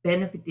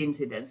 Benefit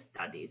incidence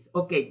studies.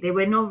 Okay, they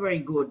were not very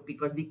good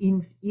because the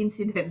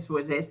incidence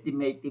was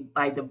estimated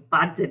by the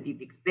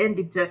budgeted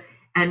expenditure,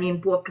 and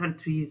in poor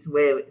countries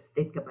where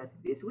state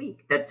capacity is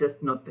weak, that's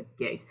just not the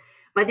case.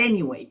 But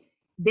anyway,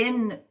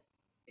 then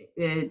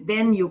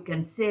you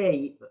can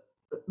say,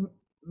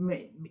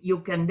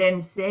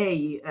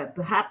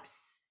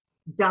 perhaps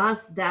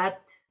does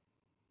that,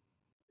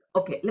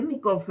 okay, let me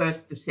go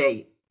first to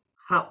say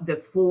how the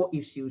 4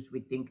 issues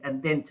we think,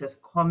 and then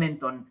just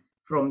comment on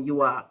from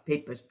your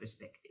paper's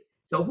perspective.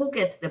 So who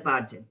gets the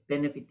budget?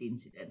 Benefit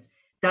incidence.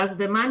 Does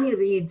the money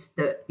reach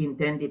the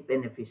intended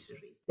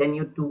beneficiary? Then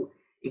you do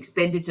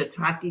expenditure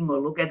tracking or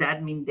look at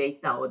admin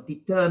data or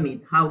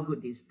determine how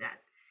good is that.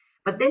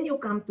 But then you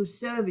come to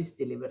service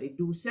delivery.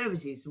 Do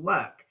services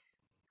work?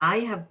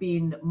 I have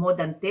been more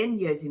than 10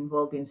 years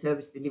involved in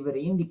service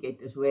delivery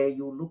indicators where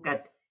you look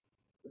at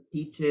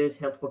teachers,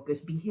 health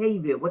workers'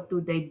 behavior. What do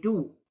they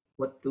do?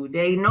 What do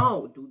they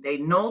know? Do they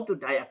know to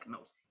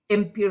diagnose?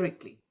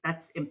 Empirically,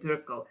 that's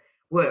empirical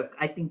work.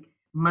 I think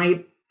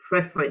my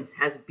preference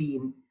has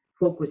been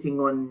focusing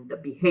on the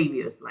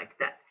behaviors like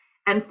that.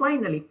 And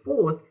finally,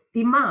 4th,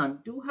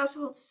 demand. Do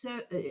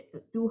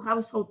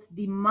households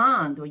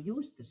demand or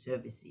use the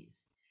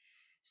services?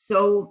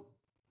 So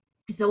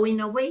in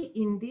a way,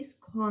 in this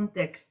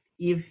context,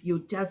 if you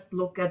just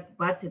look at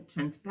budget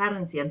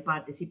transparency and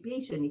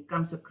participation, it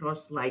comes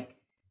across like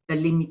a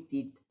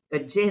limited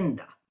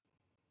agenda.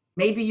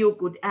 Maybe you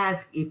could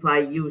ask, if I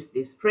use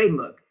this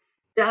framework,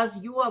 does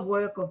your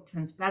work of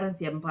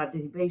transparency and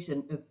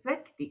participation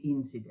affect the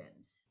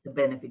incidence, the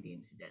benefit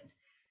incidence?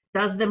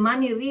 Does the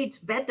money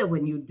reach better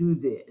when you do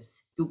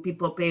this? Do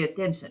people pay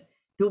attention?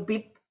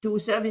 Do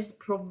service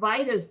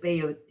providers pay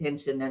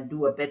attention and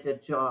do a better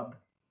job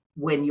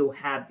when you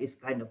have this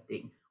kind of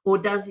thing? Or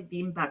does it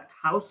impact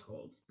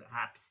households,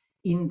 perhaps,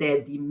 in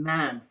their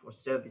demand for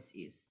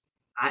services?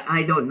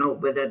 I don't know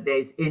whether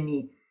there's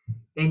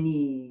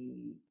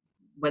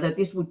whether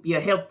this would be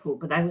helpful,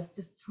 but I was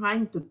just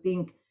trying to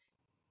think.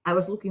 I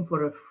was looking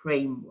for a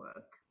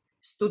framework.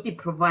 Stuti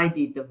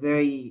provided a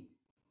very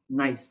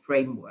nice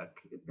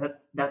framework.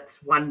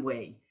 That's one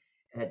way.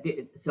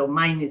 So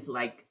mine is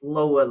like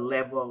lower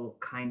level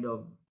kind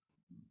of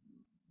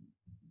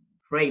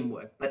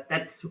framework, but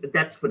that's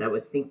what I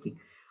was thinking.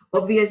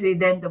 Obviously,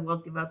 then the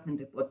World Development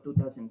Report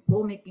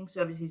 2004, Making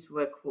Services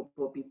Work for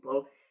Poor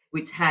People,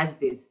 which has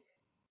this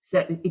So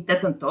it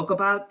doesn't talk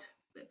about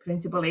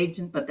principal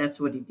agent, but that's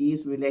what it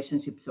is,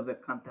 relationships of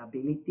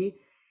accountability.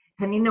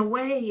 And in a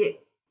way,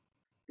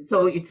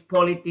 so it's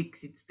politics,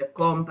 it's the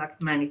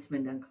compact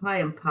management and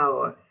client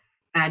power.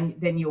 And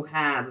then you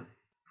have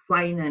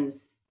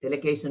finance,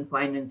 delegation,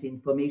 finance,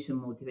 information,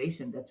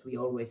 motivation. That's we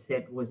always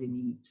said was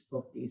in each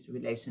of these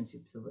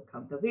relationships of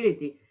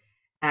accountability.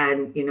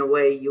 And in a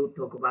way, you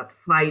talk about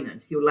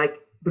finance. You like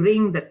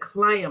bring the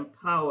client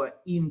power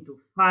into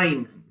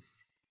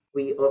finance.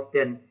 We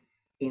often,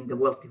 in the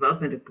World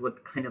Development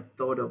Report, kind of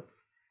thought of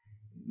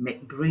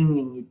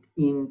bringing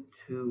it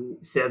into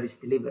service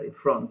delivery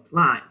front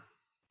line.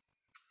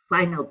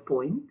 Final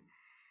point,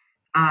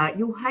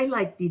 you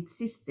highlighted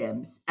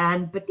systems,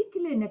 and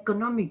particularly in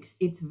economics,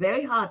 it's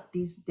very hard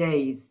these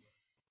days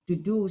to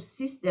do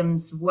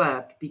systems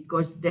work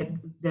because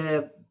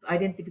the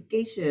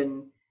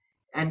identification,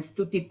 and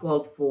Stuti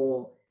called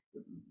for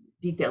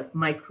detailed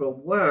micro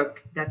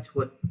work. That's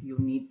what you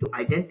need to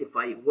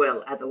identify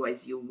well.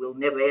 Otherwise, you will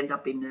never end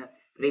up in a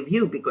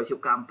review because you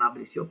can't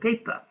publish your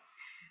paper.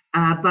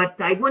 But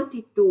I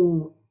wanted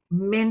to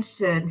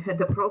mention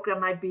the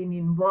program I've been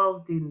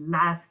involved in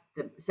last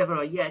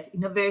several years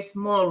in a very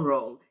small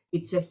role.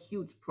 It's a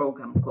huge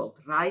program called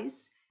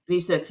RISE,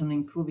 Research on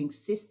Improving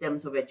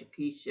Systems of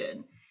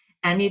Education.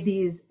 And it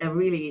is a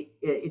really,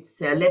 it's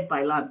led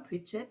by Lan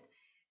Pritchett,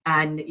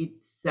 and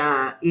it's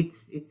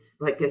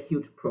like a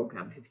huge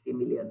program, $50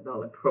 million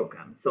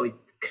program. So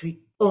it's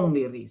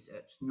only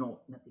research,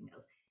 nothing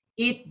else.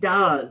 It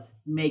does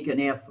make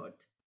an effort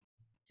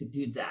to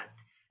do that,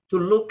 to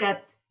look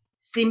at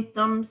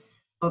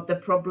symptoms of the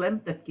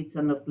problem that kids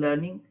are not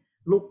learning,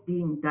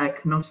 looking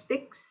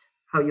diagnostics,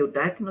 how you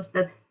diagnose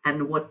that,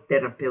 and what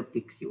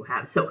therapeutics you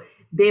have. So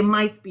there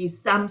might be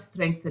some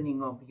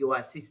strengthening of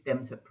your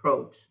systems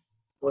approach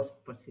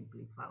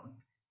possibly found.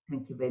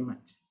 Thank you very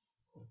much.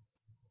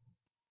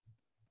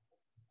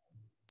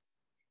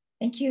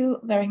 Thank you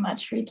very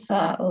much,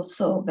 Ritva.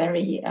 Also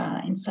very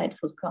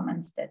insightful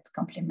comments that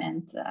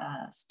complement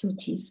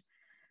Stuti's.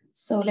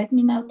 So let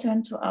me now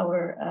turn to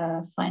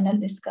our final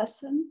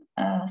discussion,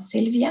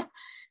 Sylvia.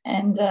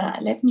 And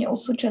let me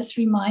also just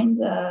remind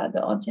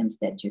the audience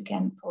that you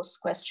can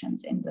post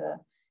questions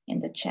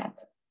in the chat.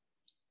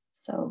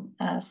 So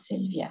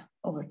Sylvia,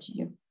 over to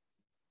you.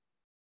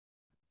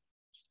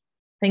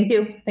 Thank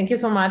you. Thank you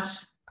so much.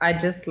 I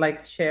just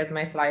shared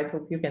my slides,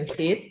 hope you can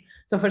see it.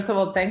 So first of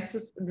all, thank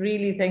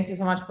you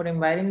so much for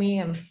inviting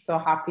me. I'm so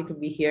happy to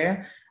be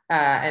here.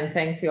 And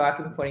thanks,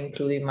 Joachim, for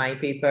including my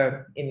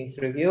paper in this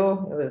review.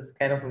 It was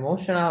kind of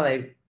emotional.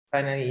 I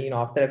finally,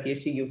 after a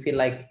PhD, you feel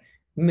like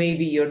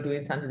maybe you're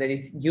doing something that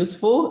is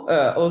useful,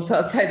 also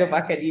outside of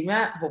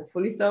academia,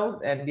 hopefully so.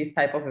 And this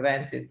type of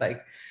events is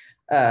like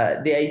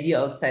the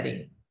ideal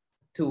setting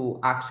to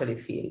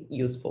actually feel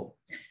useful.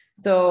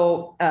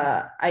 So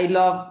I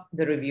love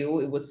the review.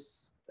 It was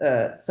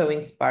so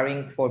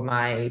inspiring for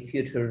my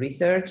future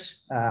research.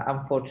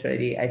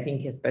 Unfortunately, I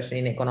think especially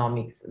in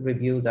economics,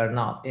 reviews are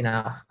not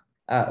enough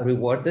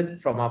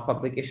rewarded from a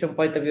publication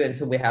point of view. And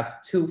so we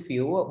have too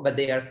few, but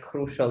they are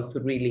crucial to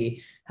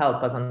really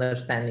help us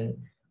understanding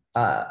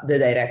the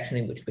direction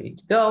in which we need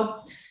to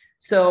go.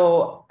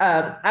 So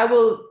I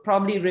will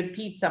probably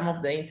repeat some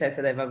of the insights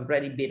that have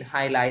already been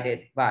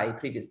highlighted by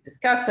previous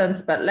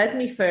discussions, but let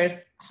me first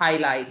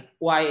highlight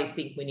why I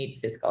think we need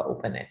fiscal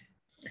openness.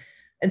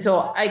 And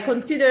so I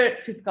consider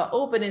fiscal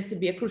openness to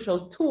be a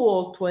crucial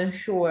tool to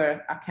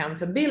ensure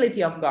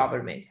accountability of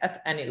government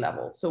at any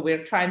level. So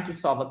we're trying to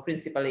solve a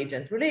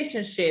principal-agent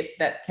relationship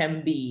that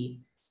can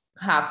be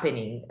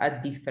happening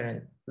at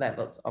different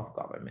levels of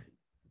government.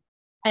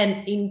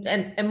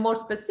 And more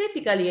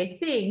specifically, I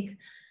think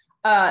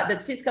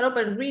that fiscal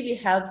openness really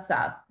helps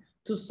us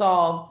to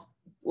solve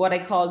what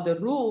I call the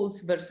rules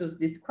versus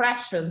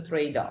discretion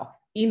trade-off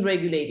in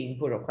regulating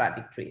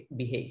bureaucratic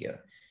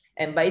behavior.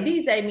 And by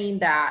this, I mean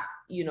that,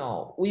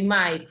 we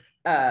might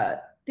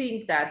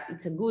think that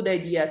it's a good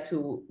idea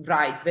to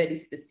write very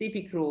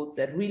specific rules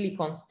that really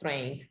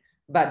constrain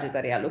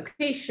budgetary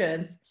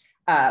allocations,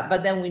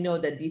 but then we know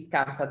that this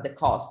comes at the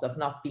cost of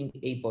not being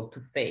able to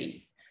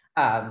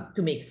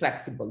to make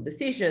flexible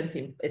decisions,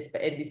 and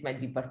this might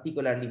be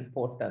particularly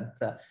important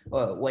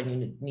when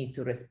you need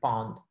to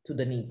respond to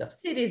the needs of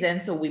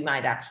citizens. So we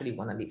might actually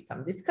want to leave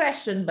some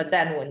discretion, but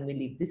then when we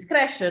leave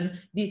discretion,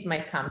 this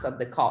might come at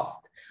the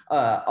cost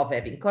of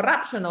having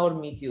corruption or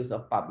misuse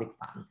of public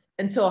funds.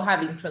 And so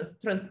having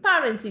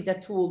transparency is a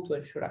tool to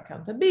ensure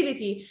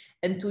accountability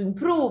and to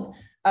improve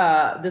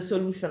the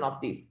solution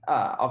of these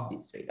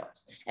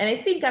trade-offs. And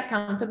I think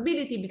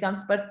accountability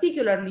becomes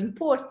particularly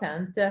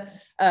important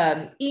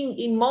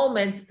in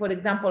moments, for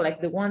example,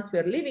 like the ones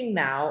we're living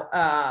now,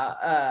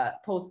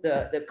 post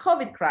the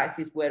COVID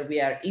crisis, where we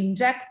are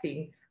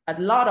injecting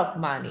a lot of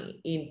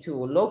money into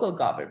local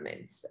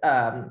governments,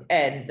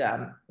 and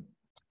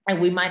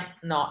we might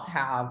not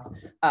have,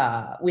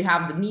 we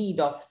have the need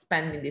of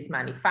spending this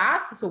money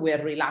fast, so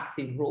we're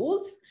relaxing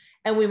rules.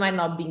 and we might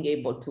not be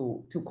able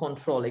to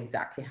control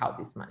exactly how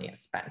this money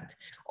is spent.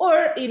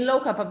 Or in low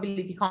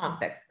capability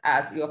contexts,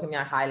 as Joachim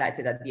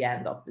highlighted at the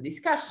end of the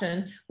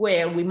discussion,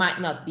 where we might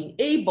not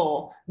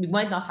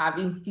have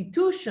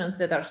institutions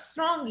that are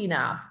strong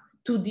enough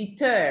to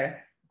deter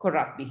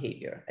corrupt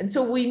behavior. And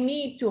so we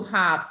need to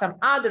have some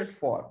other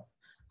forms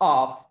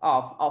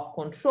of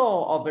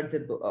control over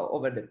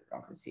the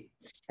bureaucracy.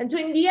 And so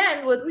in the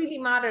end, what really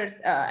matters,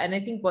 and I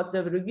think what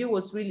the review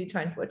was really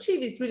trying to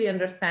achieve, is really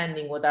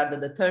understanding what are the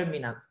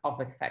determinants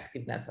of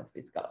effectiveness of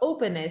fiscal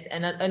openness,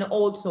 and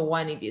also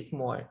when it is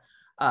more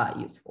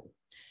useful.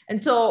 And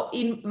so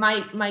in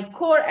my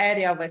core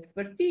area of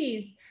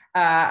expertise,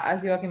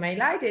 as Joachim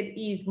highlighted,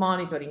 is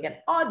monitoring and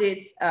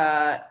audits,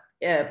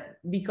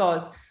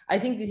 because I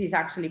think this is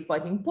actually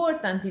quite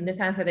important in the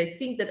sense that I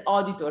think that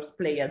auditors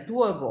play a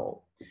dual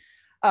role.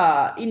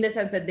 In the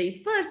sense that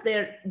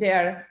they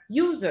are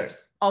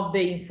users of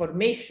the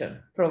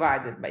information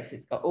provided by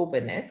fiscal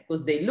openness,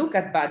 because they look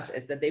at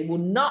budgets that they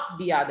would not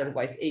be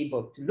otherwise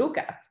able to look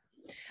at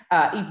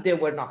if they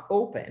were not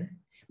open.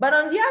 But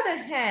on the other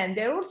hand,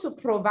 they're also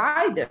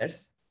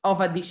providers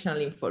of additional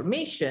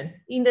information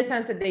in the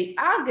sense that they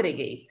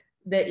aggregate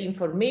the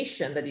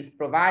information that is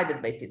provided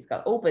by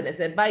fiscal openness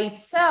that by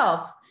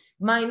itself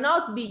might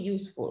not be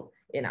useful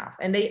enough.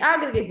 And they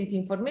aggregate this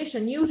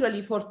information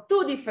usually for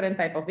two different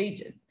types of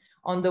agents.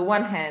 On the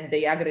one hand,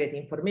 they aggregate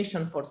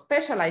information for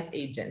specialized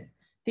agents.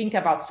 Think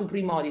about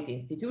supreme audit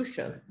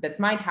institutions that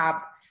might have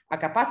a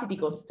capacity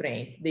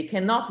constraint. They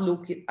cannot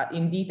look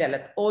in detail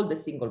at all the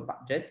single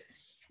budgets,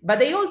 but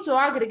they also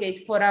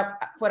aggregate for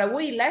a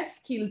way less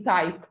skilled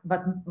type,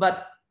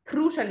 but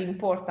crucially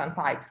important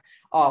type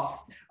of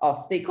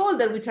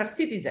stakeholder, which are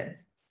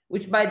citizens,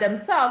 which by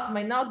themselves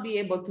might not be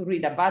able to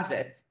read a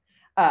budget.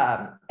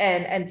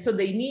 And so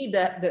they need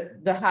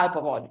the help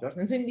of auditors.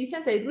 And so in this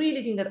sense, I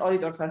really think that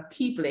auditors are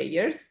key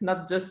players,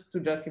 not just to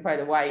justify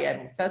the why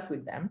I'm obsessed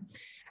with them.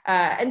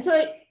 And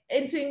so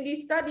in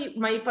this study,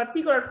 my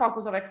particular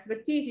focus of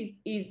expertise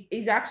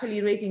is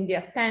actually raising the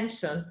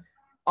attention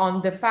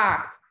on the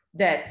fact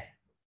that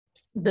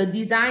the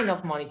design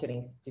of monitoring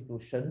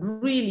institution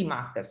really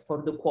matters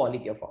for the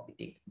quality of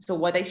auditing. So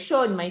what I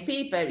show in my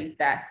paper is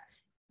that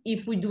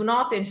if we do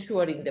not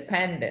ensure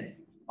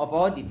independence of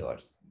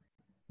auditors,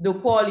 the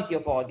quality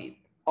of auditing,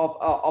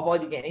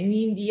 and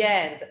in the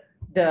end,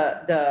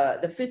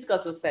 the fiscal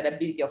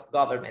sustainability of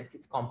governments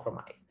is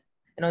compromised.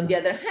 And on the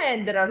other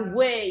hand, there are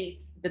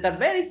ways that are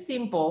very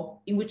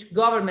simple in which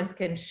governments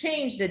can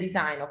change the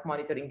design of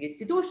monitoring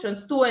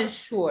institutions to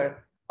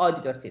ensure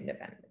auditors'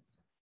 independence.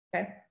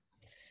 Okay.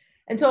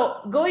 And so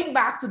going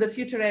back to the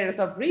future areas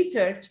of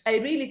research, I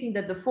really think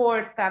that the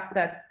four steps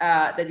that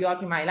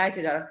Joachim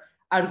highlighted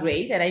are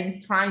great, and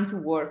I'm trying to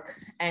work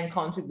and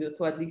contribute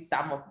to at least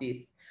some of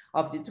this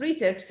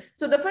research.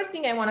 So the first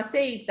thing I want to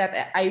say is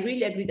that I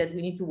really agree that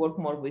we need to work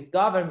more with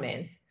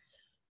governments.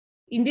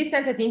 In this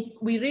sense, I think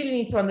we really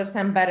need to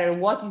understand better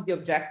what is the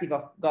objective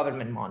of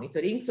government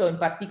monitoring. So in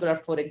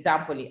particular, for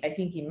example, I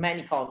think in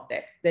many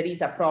contexts, there is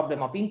a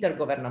problem of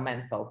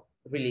intergovernmental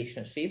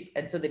relationship.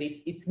 And so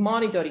it's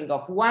monitoring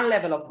of one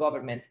level of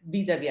government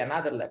vis-a-vis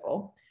another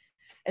level.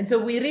 And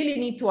so we really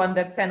need to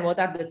understand what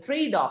are the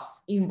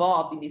trade-offs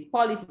involved in this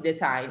policy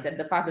design, and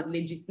the fact that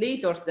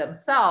legislators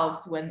themselves,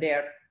 when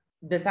they're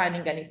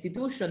designing an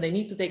institution, they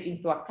need to take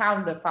into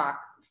account the fact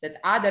that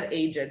other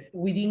agents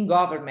within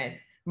government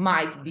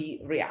might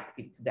be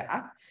reactive to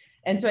that.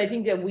 And so I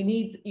think that we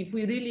need, if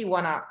we really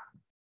want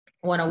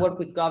to work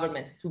with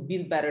governments to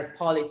build better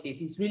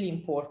policies, it's really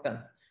important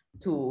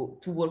to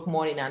work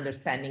more in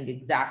understanding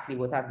exactly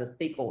what are the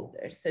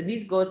stakeholders. And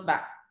this goes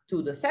back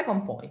to the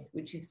second point,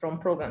 which is from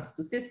programs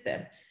to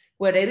system,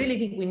 where I really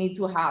think we need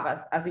to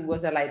have, as it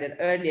was highlighted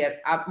earlier,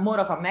 more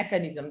of a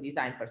mechanism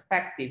design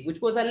perspective,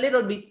 which was a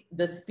little bit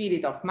the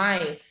spirit of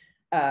my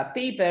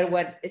paper,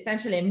 where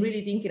essentially I'm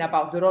really thinking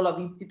about the role of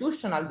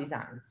institutional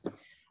designs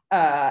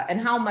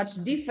and how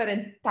much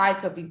different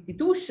types of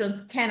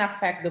institutions can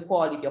affect the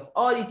quality of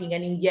auditing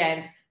and in the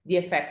end, the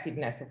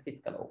effectiveness of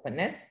fiscal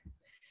openness.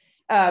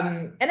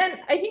 And then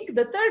I think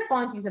the third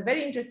point is a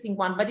very interesting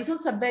one, but it's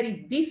also a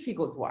very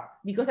difficult one,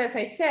 because as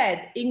I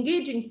said,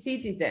 engaging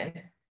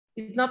citizens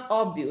is not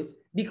obvious,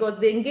 because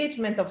the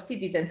engagement of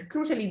citizens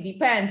crucially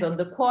depends on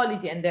the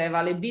quality and the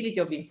availability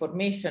of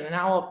information and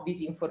how this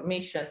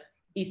information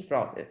is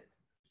processed.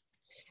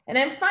 And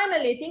then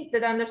finally, I think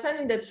that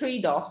understanding the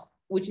trade-offs,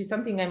 which is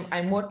something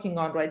I'm working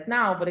on right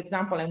now. For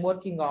example, I'm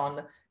working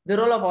on the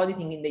role of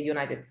auditing in the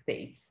United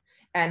States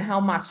and how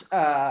much,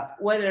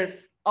 whether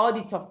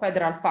audits of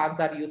federal funds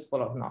are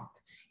useful or not.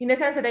 In the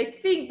sense that I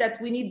think that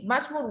we need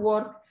much more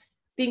work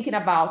thinking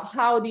about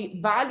how the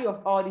value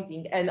of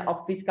auditing and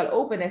of fiscal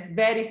openness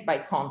varies by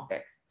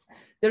context.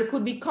 There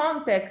could be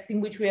contexts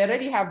in which we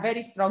already have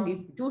very strong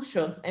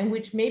institutions and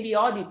which maybe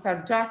audits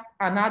are just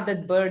an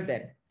added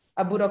burden,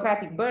 a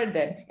bureaucratic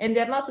burden, and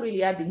they're not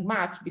really adding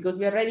much because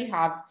we already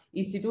have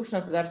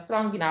institutions that are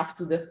strong enough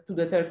to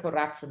deter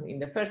corruption in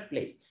the first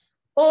place.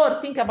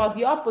 Or think about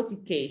the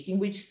opposite case in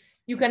which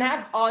you can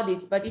have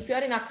audits, but if you're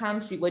in a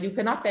country where you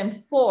cannot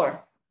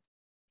enforce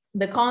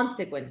the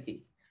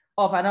consequences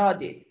of an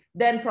audit,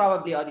 then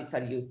probably audits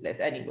are useless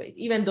anyways,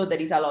 even though there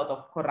is a lot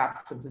of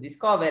corruption to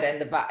discover,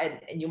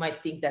 and you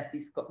might think that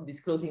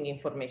disclosing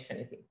information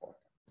is important.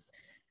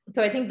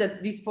 So I think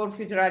that these 4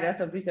 future areas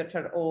of research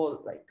are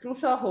all like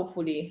crucial.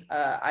 Hopefully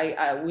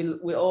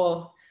we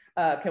all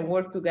can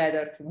work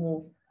together to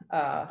move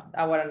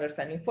our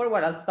understanding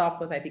forward. I'll stop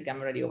because I think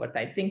I'm already over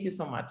time. Thank you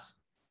so much.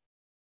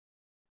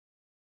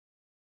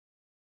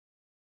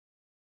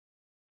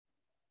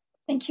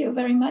 Thank you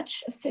very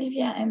much,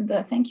 Sylvia, and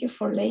thank you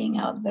for laying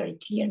out very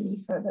clearly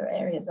further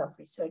areas of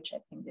research. I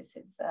think this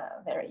is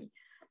very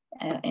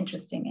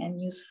interesting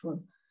and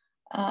useful.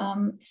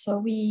 So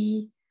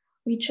we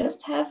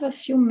just have a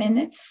few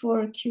minutes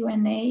for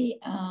Q&A.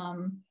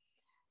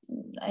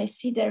 I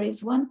see there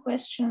is one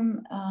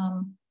question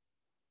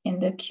in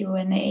the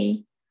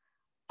Q&A.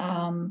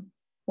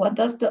 What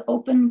does the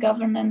open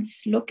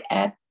governance look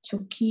at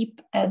to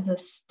keep as a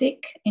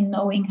stick in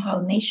knowing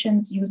how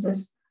nations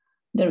uses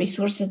the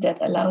resources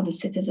that allow the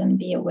citizen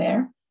be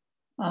aware?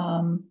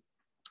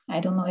 I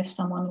don't know if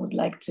someone would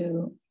like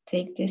to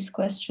take this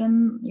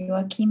question.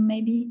 Joachim,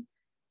 maybe?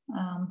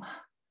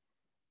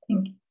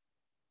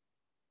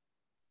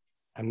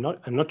 I'm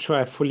not sure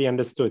I fully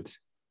understood.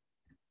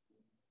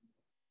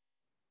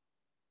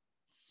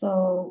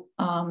 So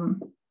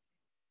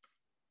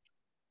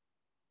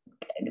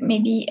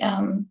maybe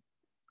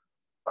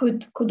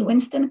could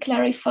Winston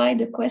clarify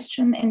the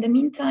question? In the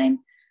meantime,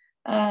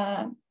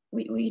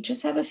 we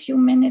just have a few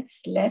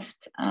minutes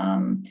left.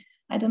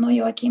 I don't know,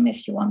 Joachim,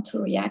 if you want to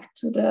react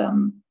to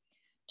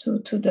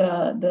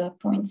the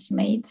points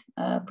made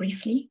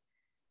briefly.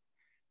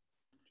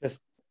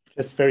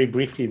 Just very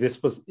briefly,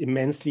 this was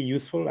immensely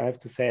useful. I have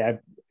to say,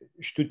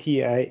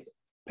 Stuti, I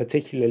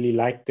particularly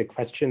liked the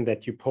question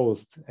that you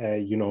posed,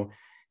 you know,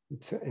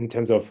 in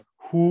terms of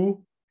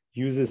who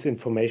uses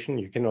information.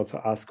 You can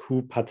also ask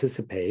who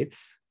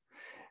participates,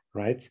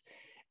 right?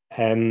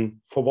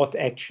 For what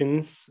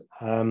actions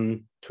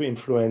to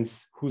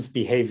influence whose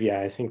behavior.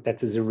 I think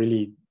that is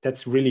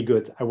that's really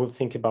good. I will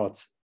think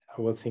about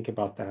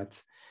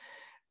that.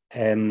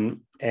 And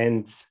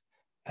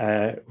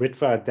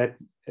Ritva, that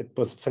it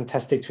was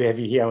fantastic to have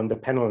you here on the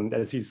panel. And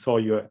as you saw,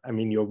 your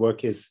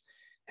work has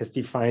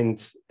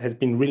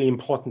been really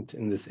important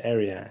in this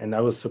area. And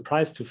I was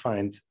surprised to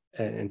find,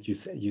 and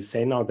you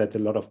say now that a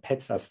lot of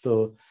PETs are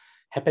still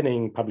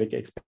happening, public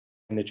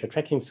expenditure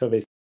tracking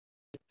surveys,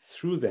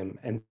 through them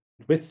and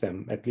with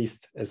them, at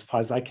least as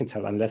far as I can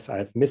tell, unless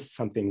I've missed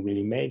something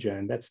really major.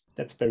 And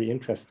that's very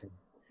interesting.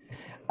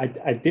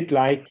 I did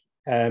like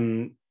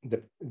the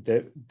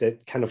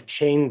kind of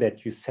chain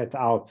that you set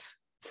out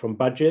from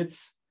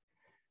budgets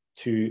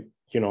to,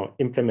 you know,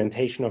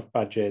 implementation of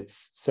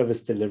budgets,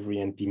 service delivery,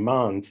 and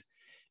demand.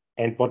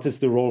 And what is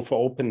the role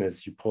for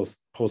openness? You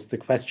post the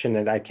question,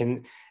 and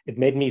it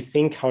made me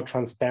think how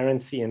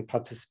transparency and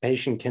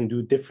participation can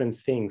do different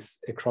things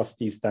across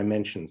these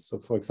dimensions. So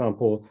for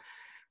example,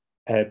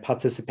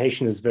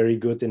 participation is very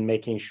good in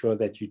making sure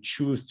that you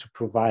choose to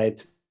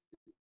provide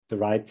the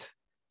right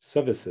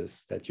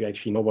services, that you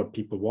actually know what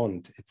people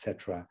want,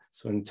 etc.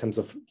 So in terms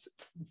of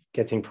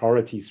getting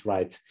priorities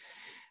right.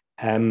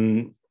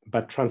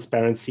 But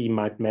transparency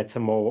might matter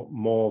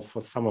more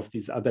for some of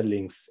these other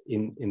links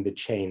in the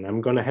chain.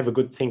 I'm going to have a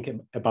good think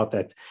about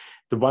that.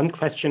 The one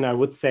question I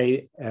would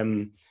say,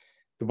 the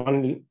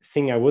one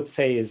thing I would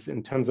say is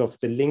in terms of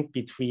the link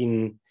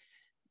between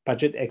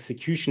budget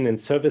execution and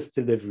service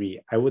delivery.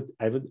 I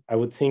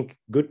would think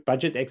good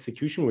budget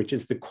execution, which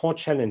is the core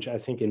challenge, I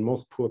think, in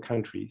most poor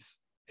countries.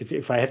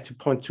 If I have to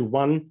point to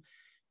one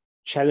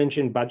challenge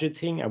in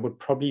budgeting, I would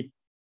probably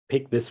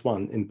pick this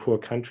one in poor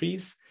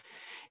countries.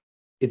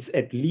 It's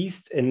at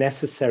least a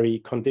necessary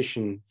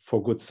condition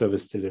for good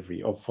service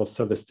delivery or for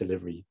service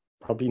delivery.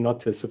 Probably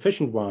not a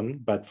sufficient one,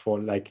 but for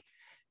like,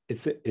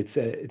 it's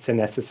a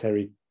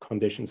necessary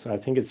condition. So I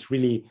think it's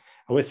really,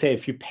 I would say,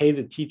 if you pay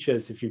the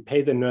teachers, if you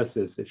pay the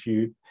nurses, if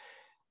you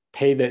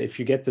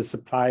get the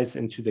supplies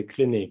into the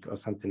clinic or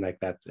something like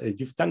that,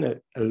 you've done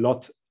a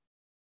lot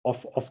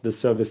of the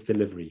service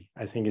delivery.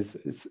 I think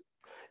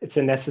it's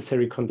a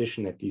necessary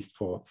condition, at least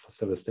for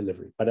service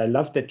delivery. But I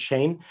love that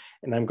chain,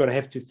 and I'm going to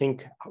have to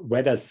think,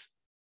 where does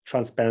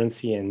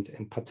transparency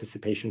and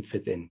participation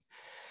fit in?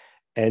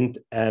 And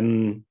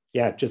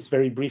yeah, just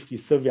very briefly,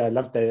 Sylvia, I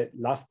love the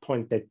last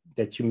point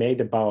that you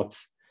made about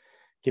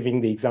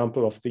giving the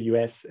example of the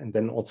US, and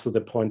then also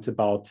the point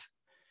about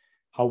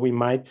how we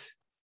might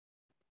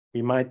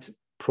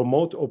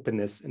promote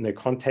openness in a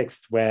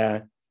context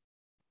where,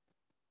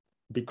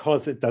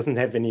 because it doesn't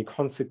have any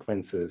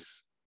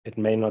consequences, it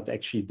may not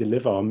actually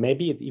deliver, or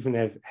maybe it even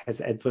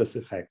has adverse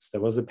effects.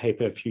 There was a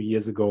paper a few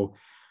years ago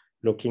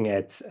looking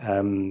at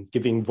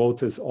giving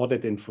voters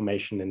audit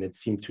information, and it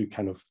seemed to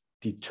kind of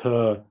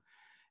deter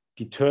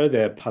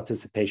their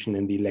participation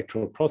in the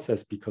electoral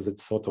process, because it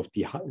sort of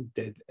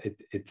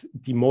it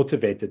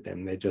demotivated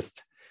them. They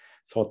just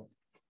thought,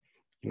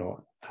 you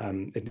know,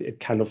 it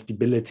kind of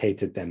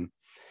debilitated them.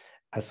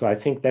 So I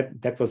think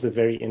that was a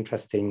very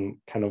interesting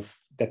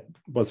that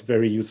was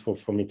very useful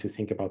for me to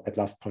think about that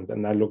last point.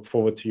 And I look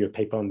forward to your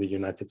paper on the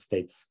United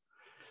States.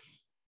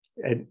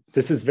 And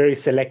this is very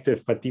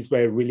selective, but these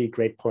were really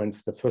great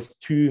points. The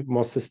first two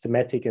more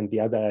systematic, and the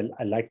other,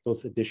 I like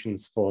those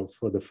additions for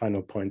the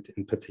final point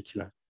in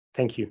particular.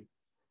 Thank you.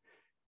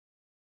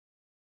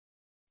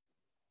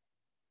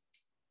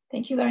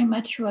 Thank you very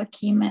much,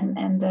 Joachim,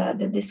 and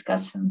the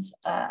discussions.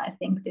 I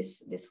think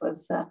this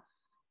was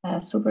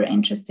super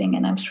interesting,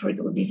 and I'm sure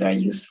it will be very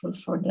useful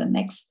for the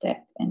next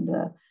step in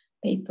the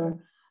paper.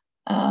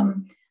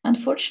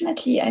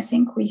 Unfortunately, I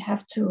think we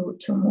have to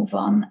move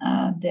on.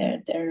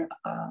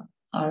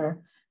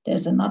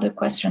 There's another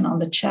question on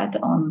the chat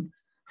on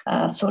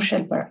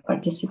social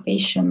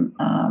participation,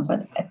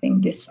 but I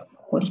think this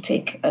will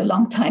take a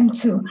long time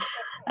to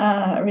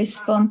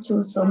respond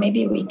to. So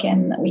maybe we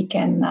can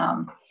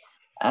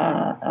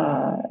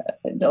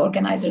the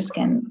organizers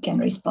can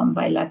respond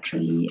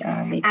bilaterally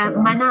later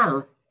on.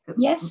 Manal.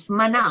 Yes.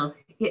 Manal.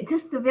 Yeah,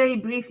 just very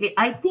briefly,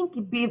 I think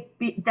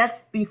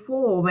just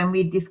before when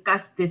we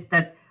discussed this,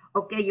 that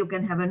okay, you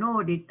can have an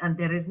audit and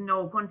there is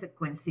no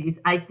consequences.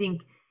 I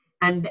think,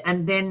 and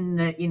then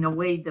in a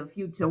way, the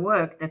future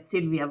work that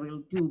Sylvia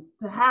will do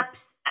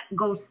perhaps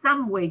goes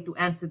some way to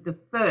answer the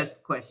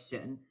first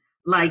question,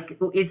 like,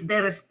 is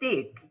there a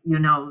stake? You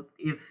know,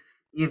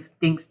 if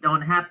things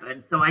don't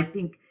happen. So I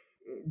think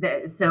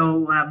the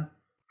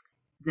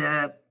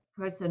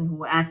person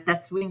who asked,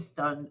 that's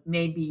Winston,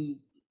 maybe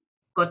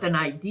got an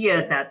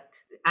idea that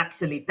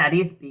actually that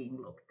is being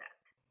looked at.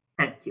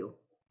 Thank you.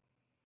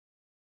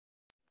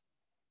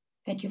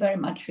 Thank you very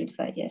much,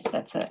 Ridva. Yes,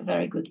 that's a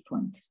very good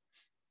point.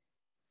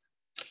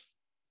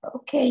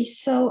 Okay,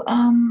 so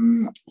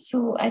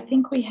I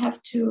think we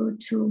have to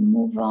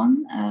move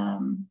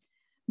on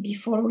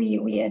before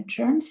we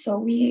adjourn. So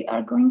we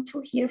are going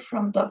to hear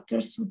from Dr.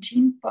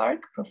 Sujin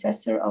Park,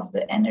 Professor of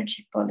the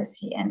Energy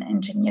Policy and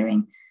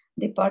Engineering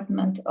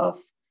Department of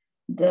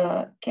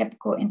the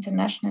KEPCO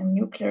International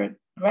Nuclear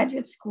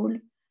Graduate School,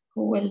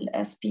 who will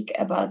speak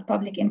about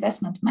public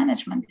investment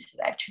management. This is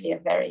actually a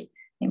very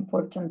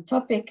important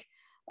topic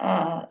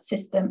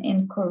system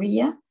in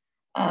Korea,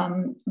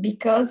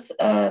 because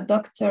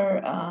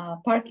Dr.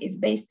 Park is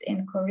based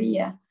in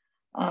Korea.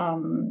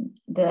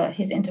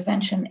 His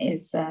intervention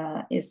is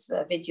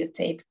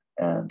videotaped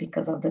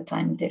because of the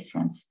time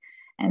difference,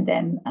 and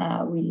then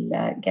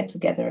we'll get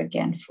together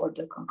again for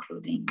the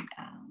concluding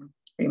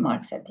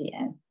remarks at the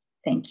end.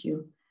 Thank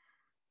you.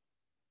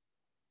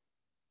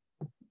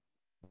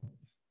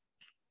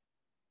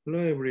 Hello,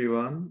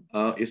 everyone.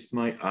 It's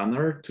my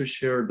honor to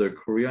share the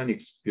Korean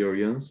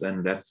experience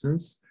and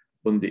lessons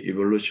on the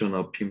evolution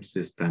of PIM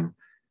system.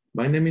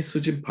 My name is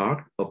Sujin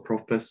Park, a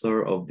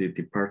professor of the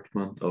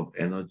Department of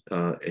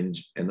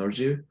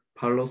Energy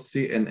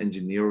Policy and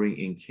Engineering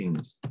in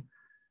King's.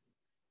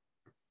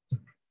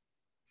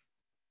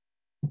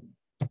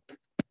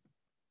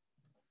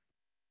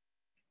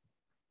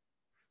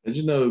 As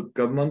you know,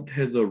 government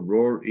has a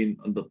role in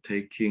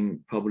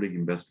undertaking public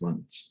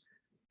investments.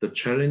 The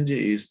challenge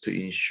is to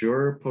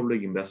ensure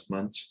public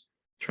investments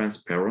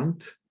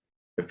transparent,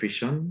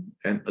 efficient,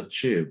 and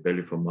achieve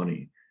value for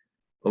money.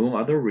 Among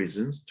other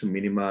reasons, to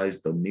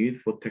minimize the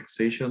need for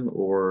taxation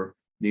or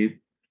need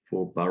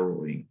for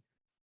borrowing.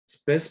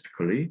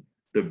 Specifically,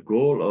 the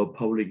goal of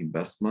public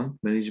investment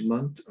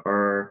management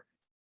are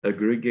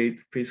aggregate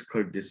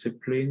fiscal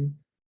discipline,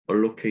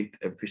 allocate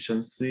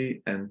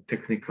efficiency, and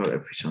technical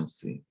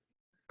efficiency.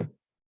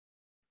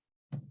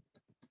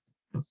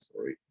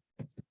 Sorry.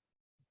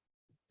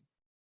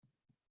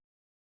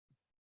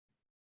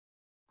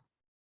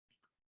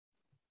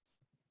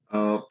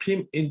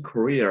 PIM in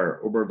Korea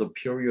over the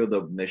period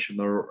of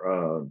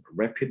national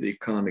rapid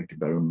economic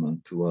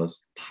development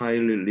was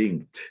tightly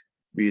linked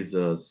with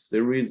a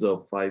series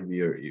of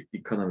 5-year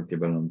economic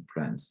development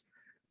plans.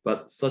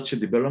 But such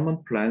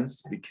development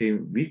plans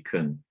became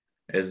weakened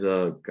as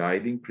a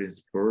guiding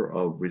principle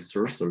of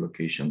resource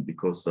allocation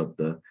because of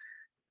the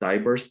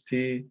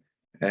diversity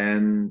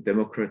and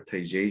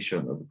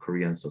democratization of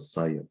Korean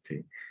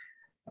society.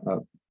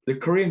 The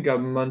Korean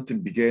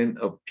government began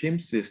a PIM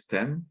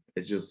system,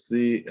 as you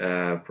see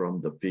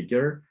from the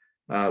figure,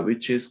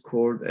 which is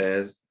called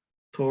as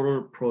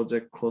Total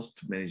Project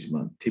Cost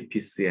Management,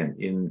 TPCM,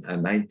 in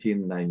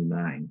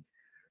 1999.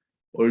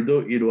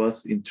 Although it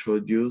was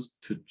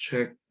introduced to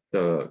check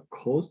the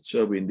costs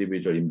of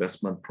individual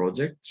investment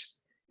projects,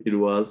 it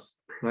was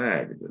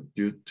plagued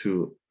due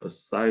to a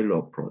silo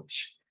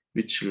approach,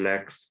 which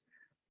lacks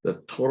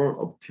the total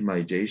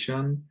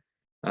optimization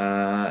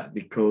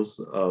because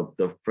of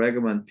the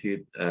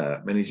fragmented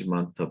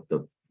management of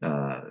the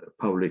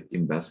public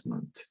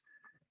investment.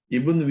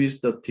 Even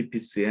with the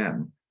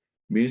TPCM,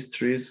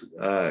 ministries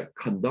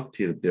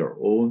conducted their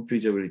own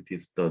feasibility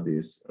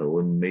studies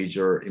on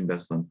major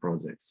investment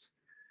projects.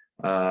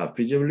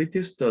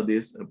 Feasibility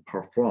studies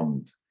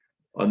performed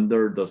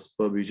under the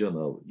supervision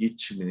of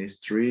each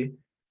ministry,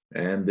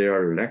 and they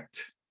are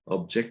lacked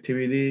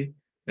objectivity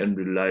and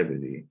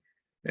reliability.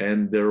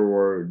 And there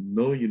were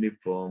no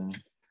uniform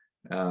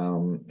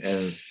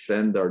and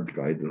standard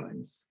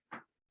guidelines.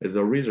 As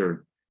a result,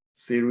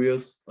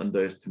 serious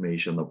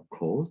underestimation of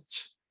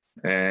costs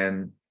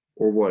and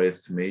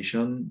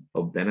overestimation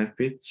of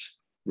benefits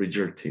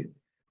resulted.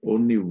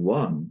 Only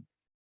one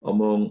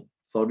among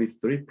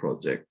 33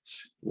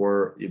 projects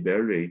were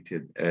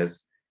evaluated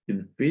as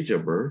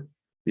infeasible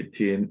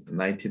between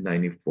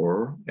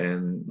 1994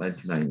 and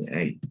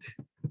 1998.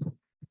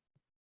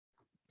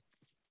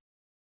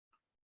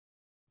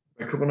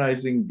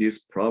 Recognizing this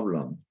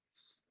problem,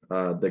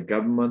 the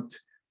government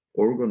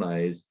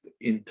organized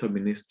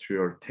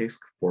interministerial task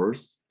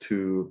force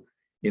to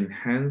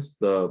enhance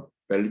the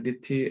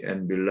validity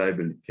and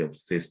reliability of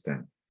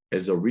system.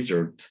 As a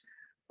result,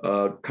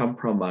 a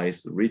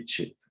compromise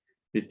reached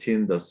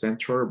between the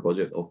Central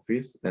Budget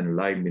Office and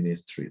line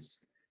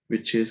ministries,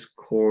 which is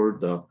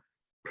called the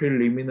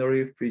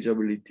Preliminary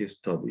Feasibility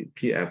Study,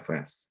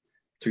 PFS,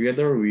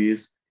 together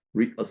with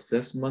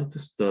Reassessment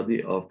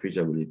Study of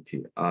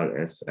Feasibility,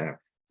 RSF.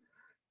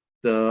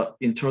 The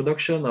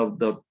introduction of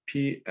the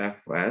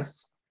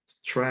PFS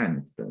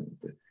strengthened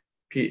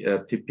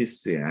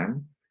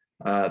TPCM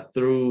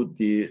through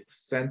the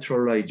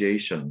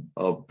centralization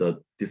of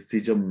the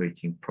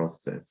decision-making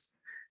process.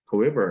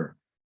 However,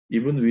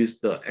 even with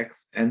the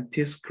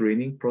ex-ante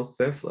screening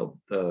process of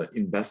the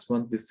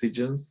investment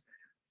decisions,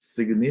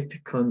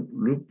 significant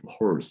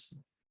loopholes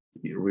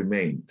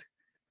remained.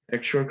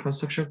 Actual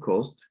construction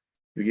costs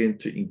began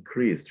to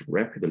increase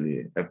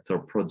rapidly after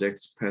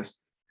projects passed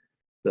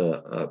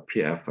the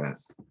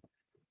PFS.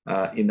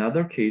 In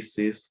other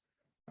cases,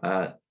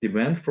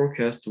 demand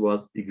forecast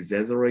was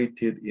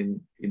exaggerated in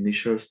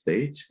initial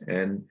stage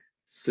and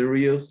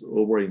serious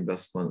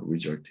overinvestment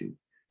resulted.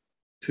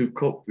 To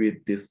cope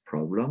with these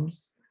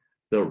problems,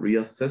 the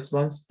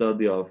reassessment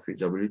study of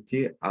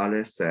feasibility,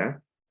 RSF,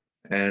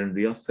 and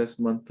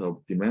reassessment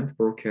of demand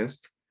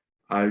forecast,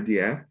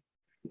 RDF,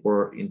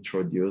 were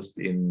introduced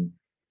in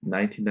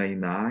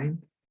 1999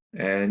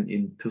 and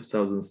in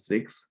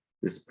 2006,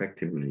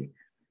 respectively.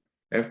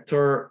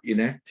 After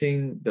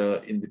enacting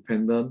the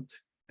independent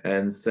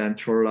and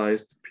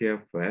centralized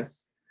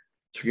PFS,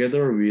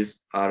 together with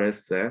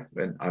RSF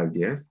and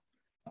RDF,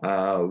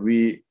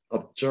 we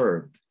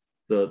observed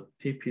the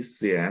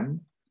TPCM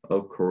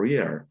of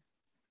Korea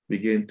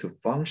begin to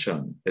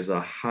function as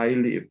a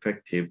highly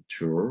effective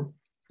tool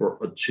for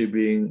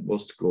achieving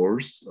most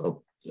goals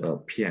of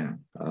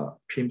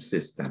PIM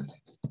system.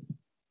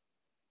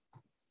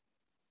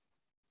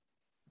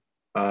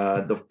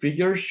 The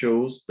figure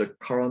shows the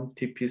current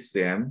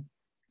TPCM,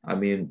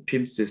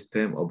 PIM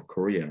system of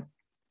Korea.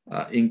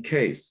 In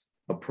case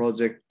a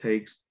project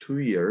takes 2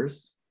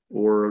 years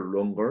or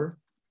longer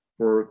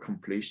for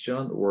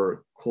completion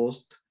or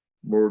cost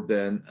more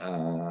than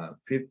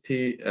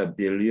 50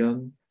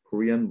 billion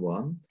Korean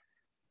won,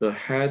 the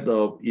head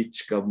of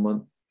each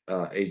government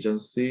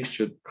agency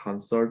should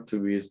consult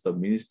with the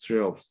Ministry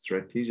of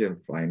Strategy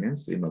and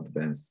Finance in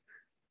advance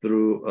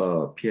through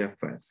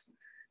PFS.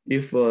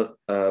 If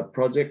a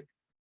project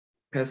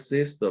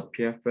passes the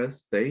PFS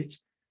stage,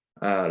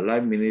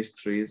 line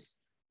ministries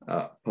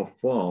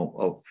perform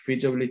a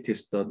feasibility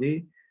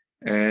study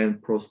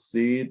and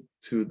proceed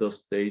to the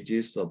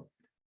stages of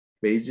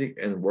basic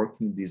and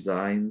working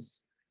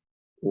designs,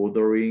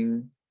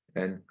 ordering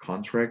and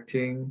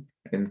contracting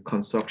and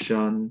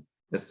construction,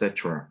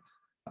 etc.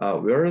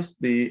 Whereas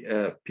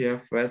the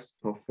PFS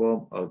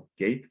perform a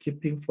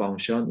gatekeeping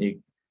function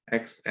in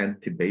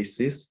ex-ante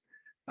basis,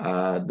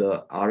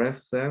 the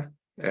RSF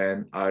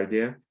and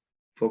RDF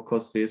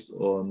focuses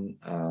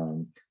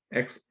on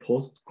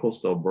ex-post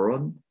cost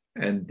overrun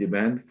and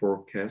demand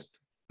forecast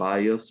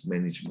bias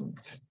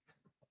management.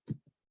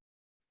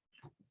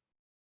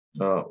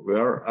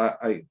 Where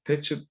I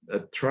touched a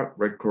track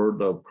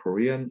record of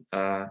Korea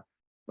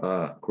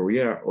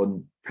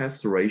on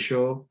past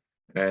ratio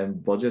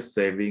and budget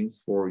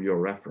savings for your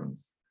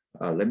reference.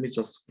 Let me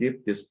just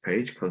skip this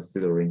page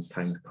considering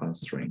time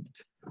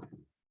constraint.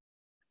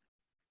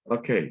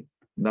 Okay,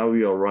 now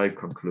we arrive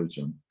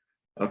conclusion.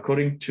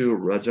 According to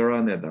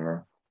Rajaran et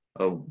al.,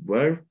 a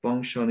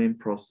well-functioning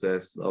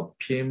process of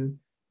PIM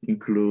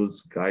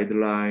includes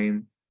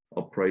guideline,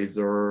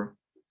 appraiser,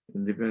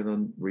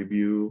 independent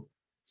review,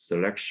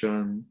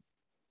 selection,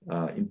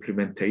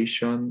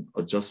 implementation,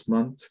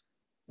 adjustment,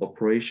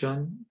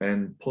 operation,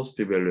 and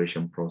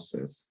post-evaluation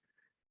process.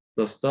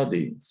 The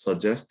study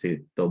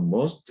suggested the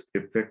most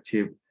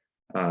effective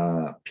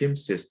PIM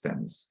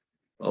systems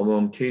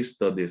among case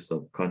studies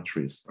of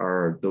countries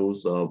are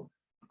those of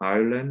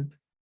Ireland,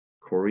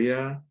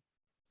 Korea,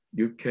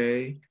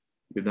 UK,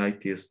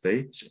 United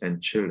States,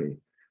 and Chile.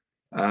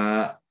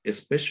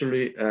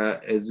 Especially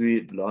as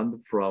we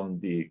learned from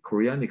the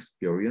Korean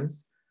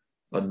experience,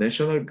 a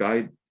national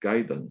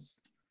guidance,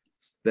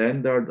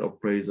 standard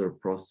appraisal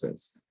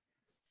process,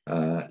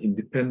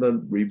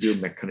 independent review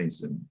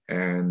mechanism,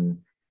 and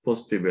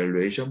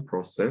post-evaluation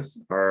process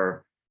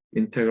are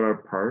integral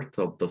part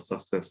of the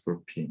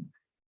successful PIM.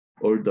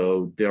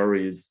 Although there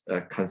is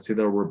a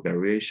considerable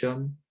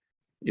variation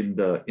in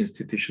the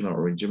institutional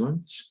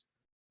arrangements,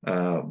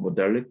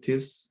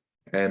 modalities,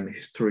 and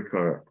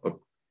historical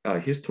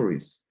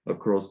histories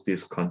across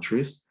these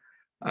countries,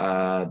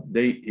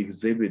 they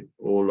exhibit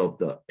all of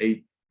the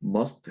 8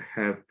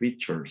 must-have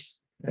features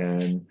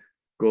and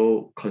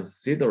go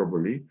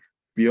considerably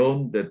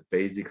beyond that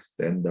basic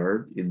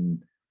standard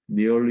in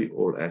nearly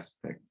all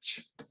aspects.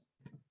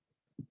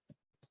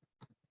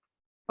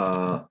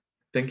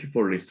 Thank you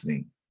for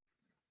listening.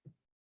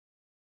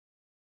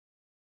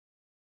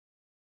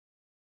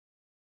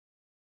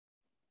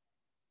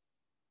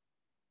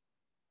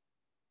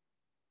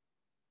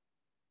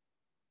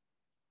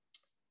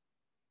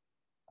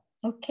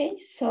 Okay,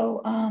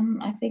 so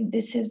I think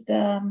this is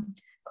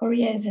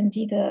Korea is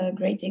indeed a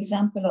great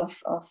example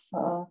of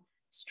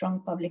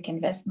strong public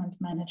investment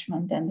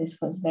management, and this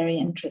was very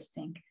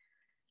interesting.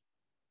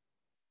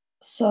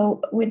 So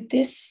with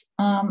this,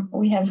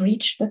 we have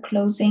reached the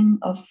closing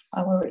of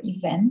our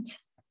event.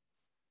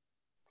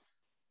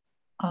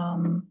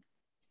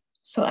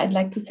 So I'd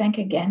like to thank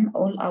again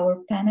all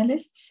our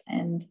panelists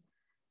and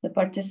the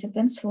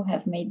participants who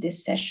have made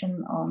this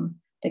session on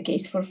the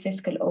case for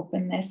fiscal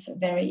openness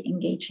very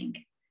engaging.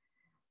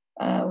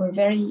 We're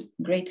very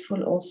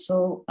grateful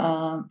also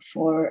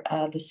for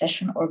the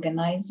session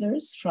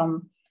organizers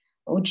from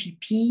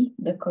OGP,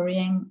 the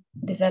Korean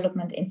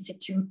Development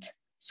Institute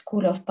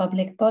School of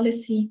Public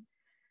Policy,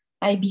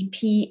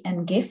 IBP,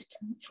 and GIFT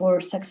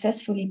for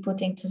successfully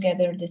putting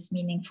together this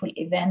meaningful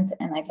event.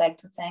 And I'd like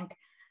to thank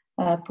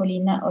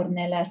Paulina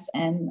Ornelas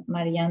and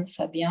Marianne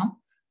Fabian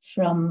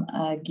from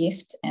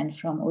GIFT and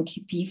from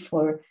OGP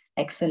for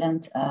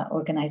excellent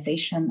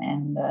organization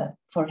and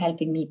for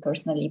helping me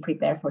personally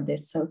prepare for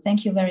this. So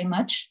thank you very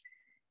much.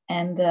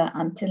 And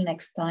until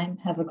next time,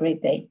 have a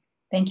great day.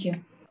 Thank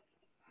you.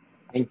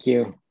 Thank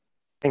you.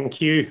 Thank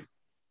you.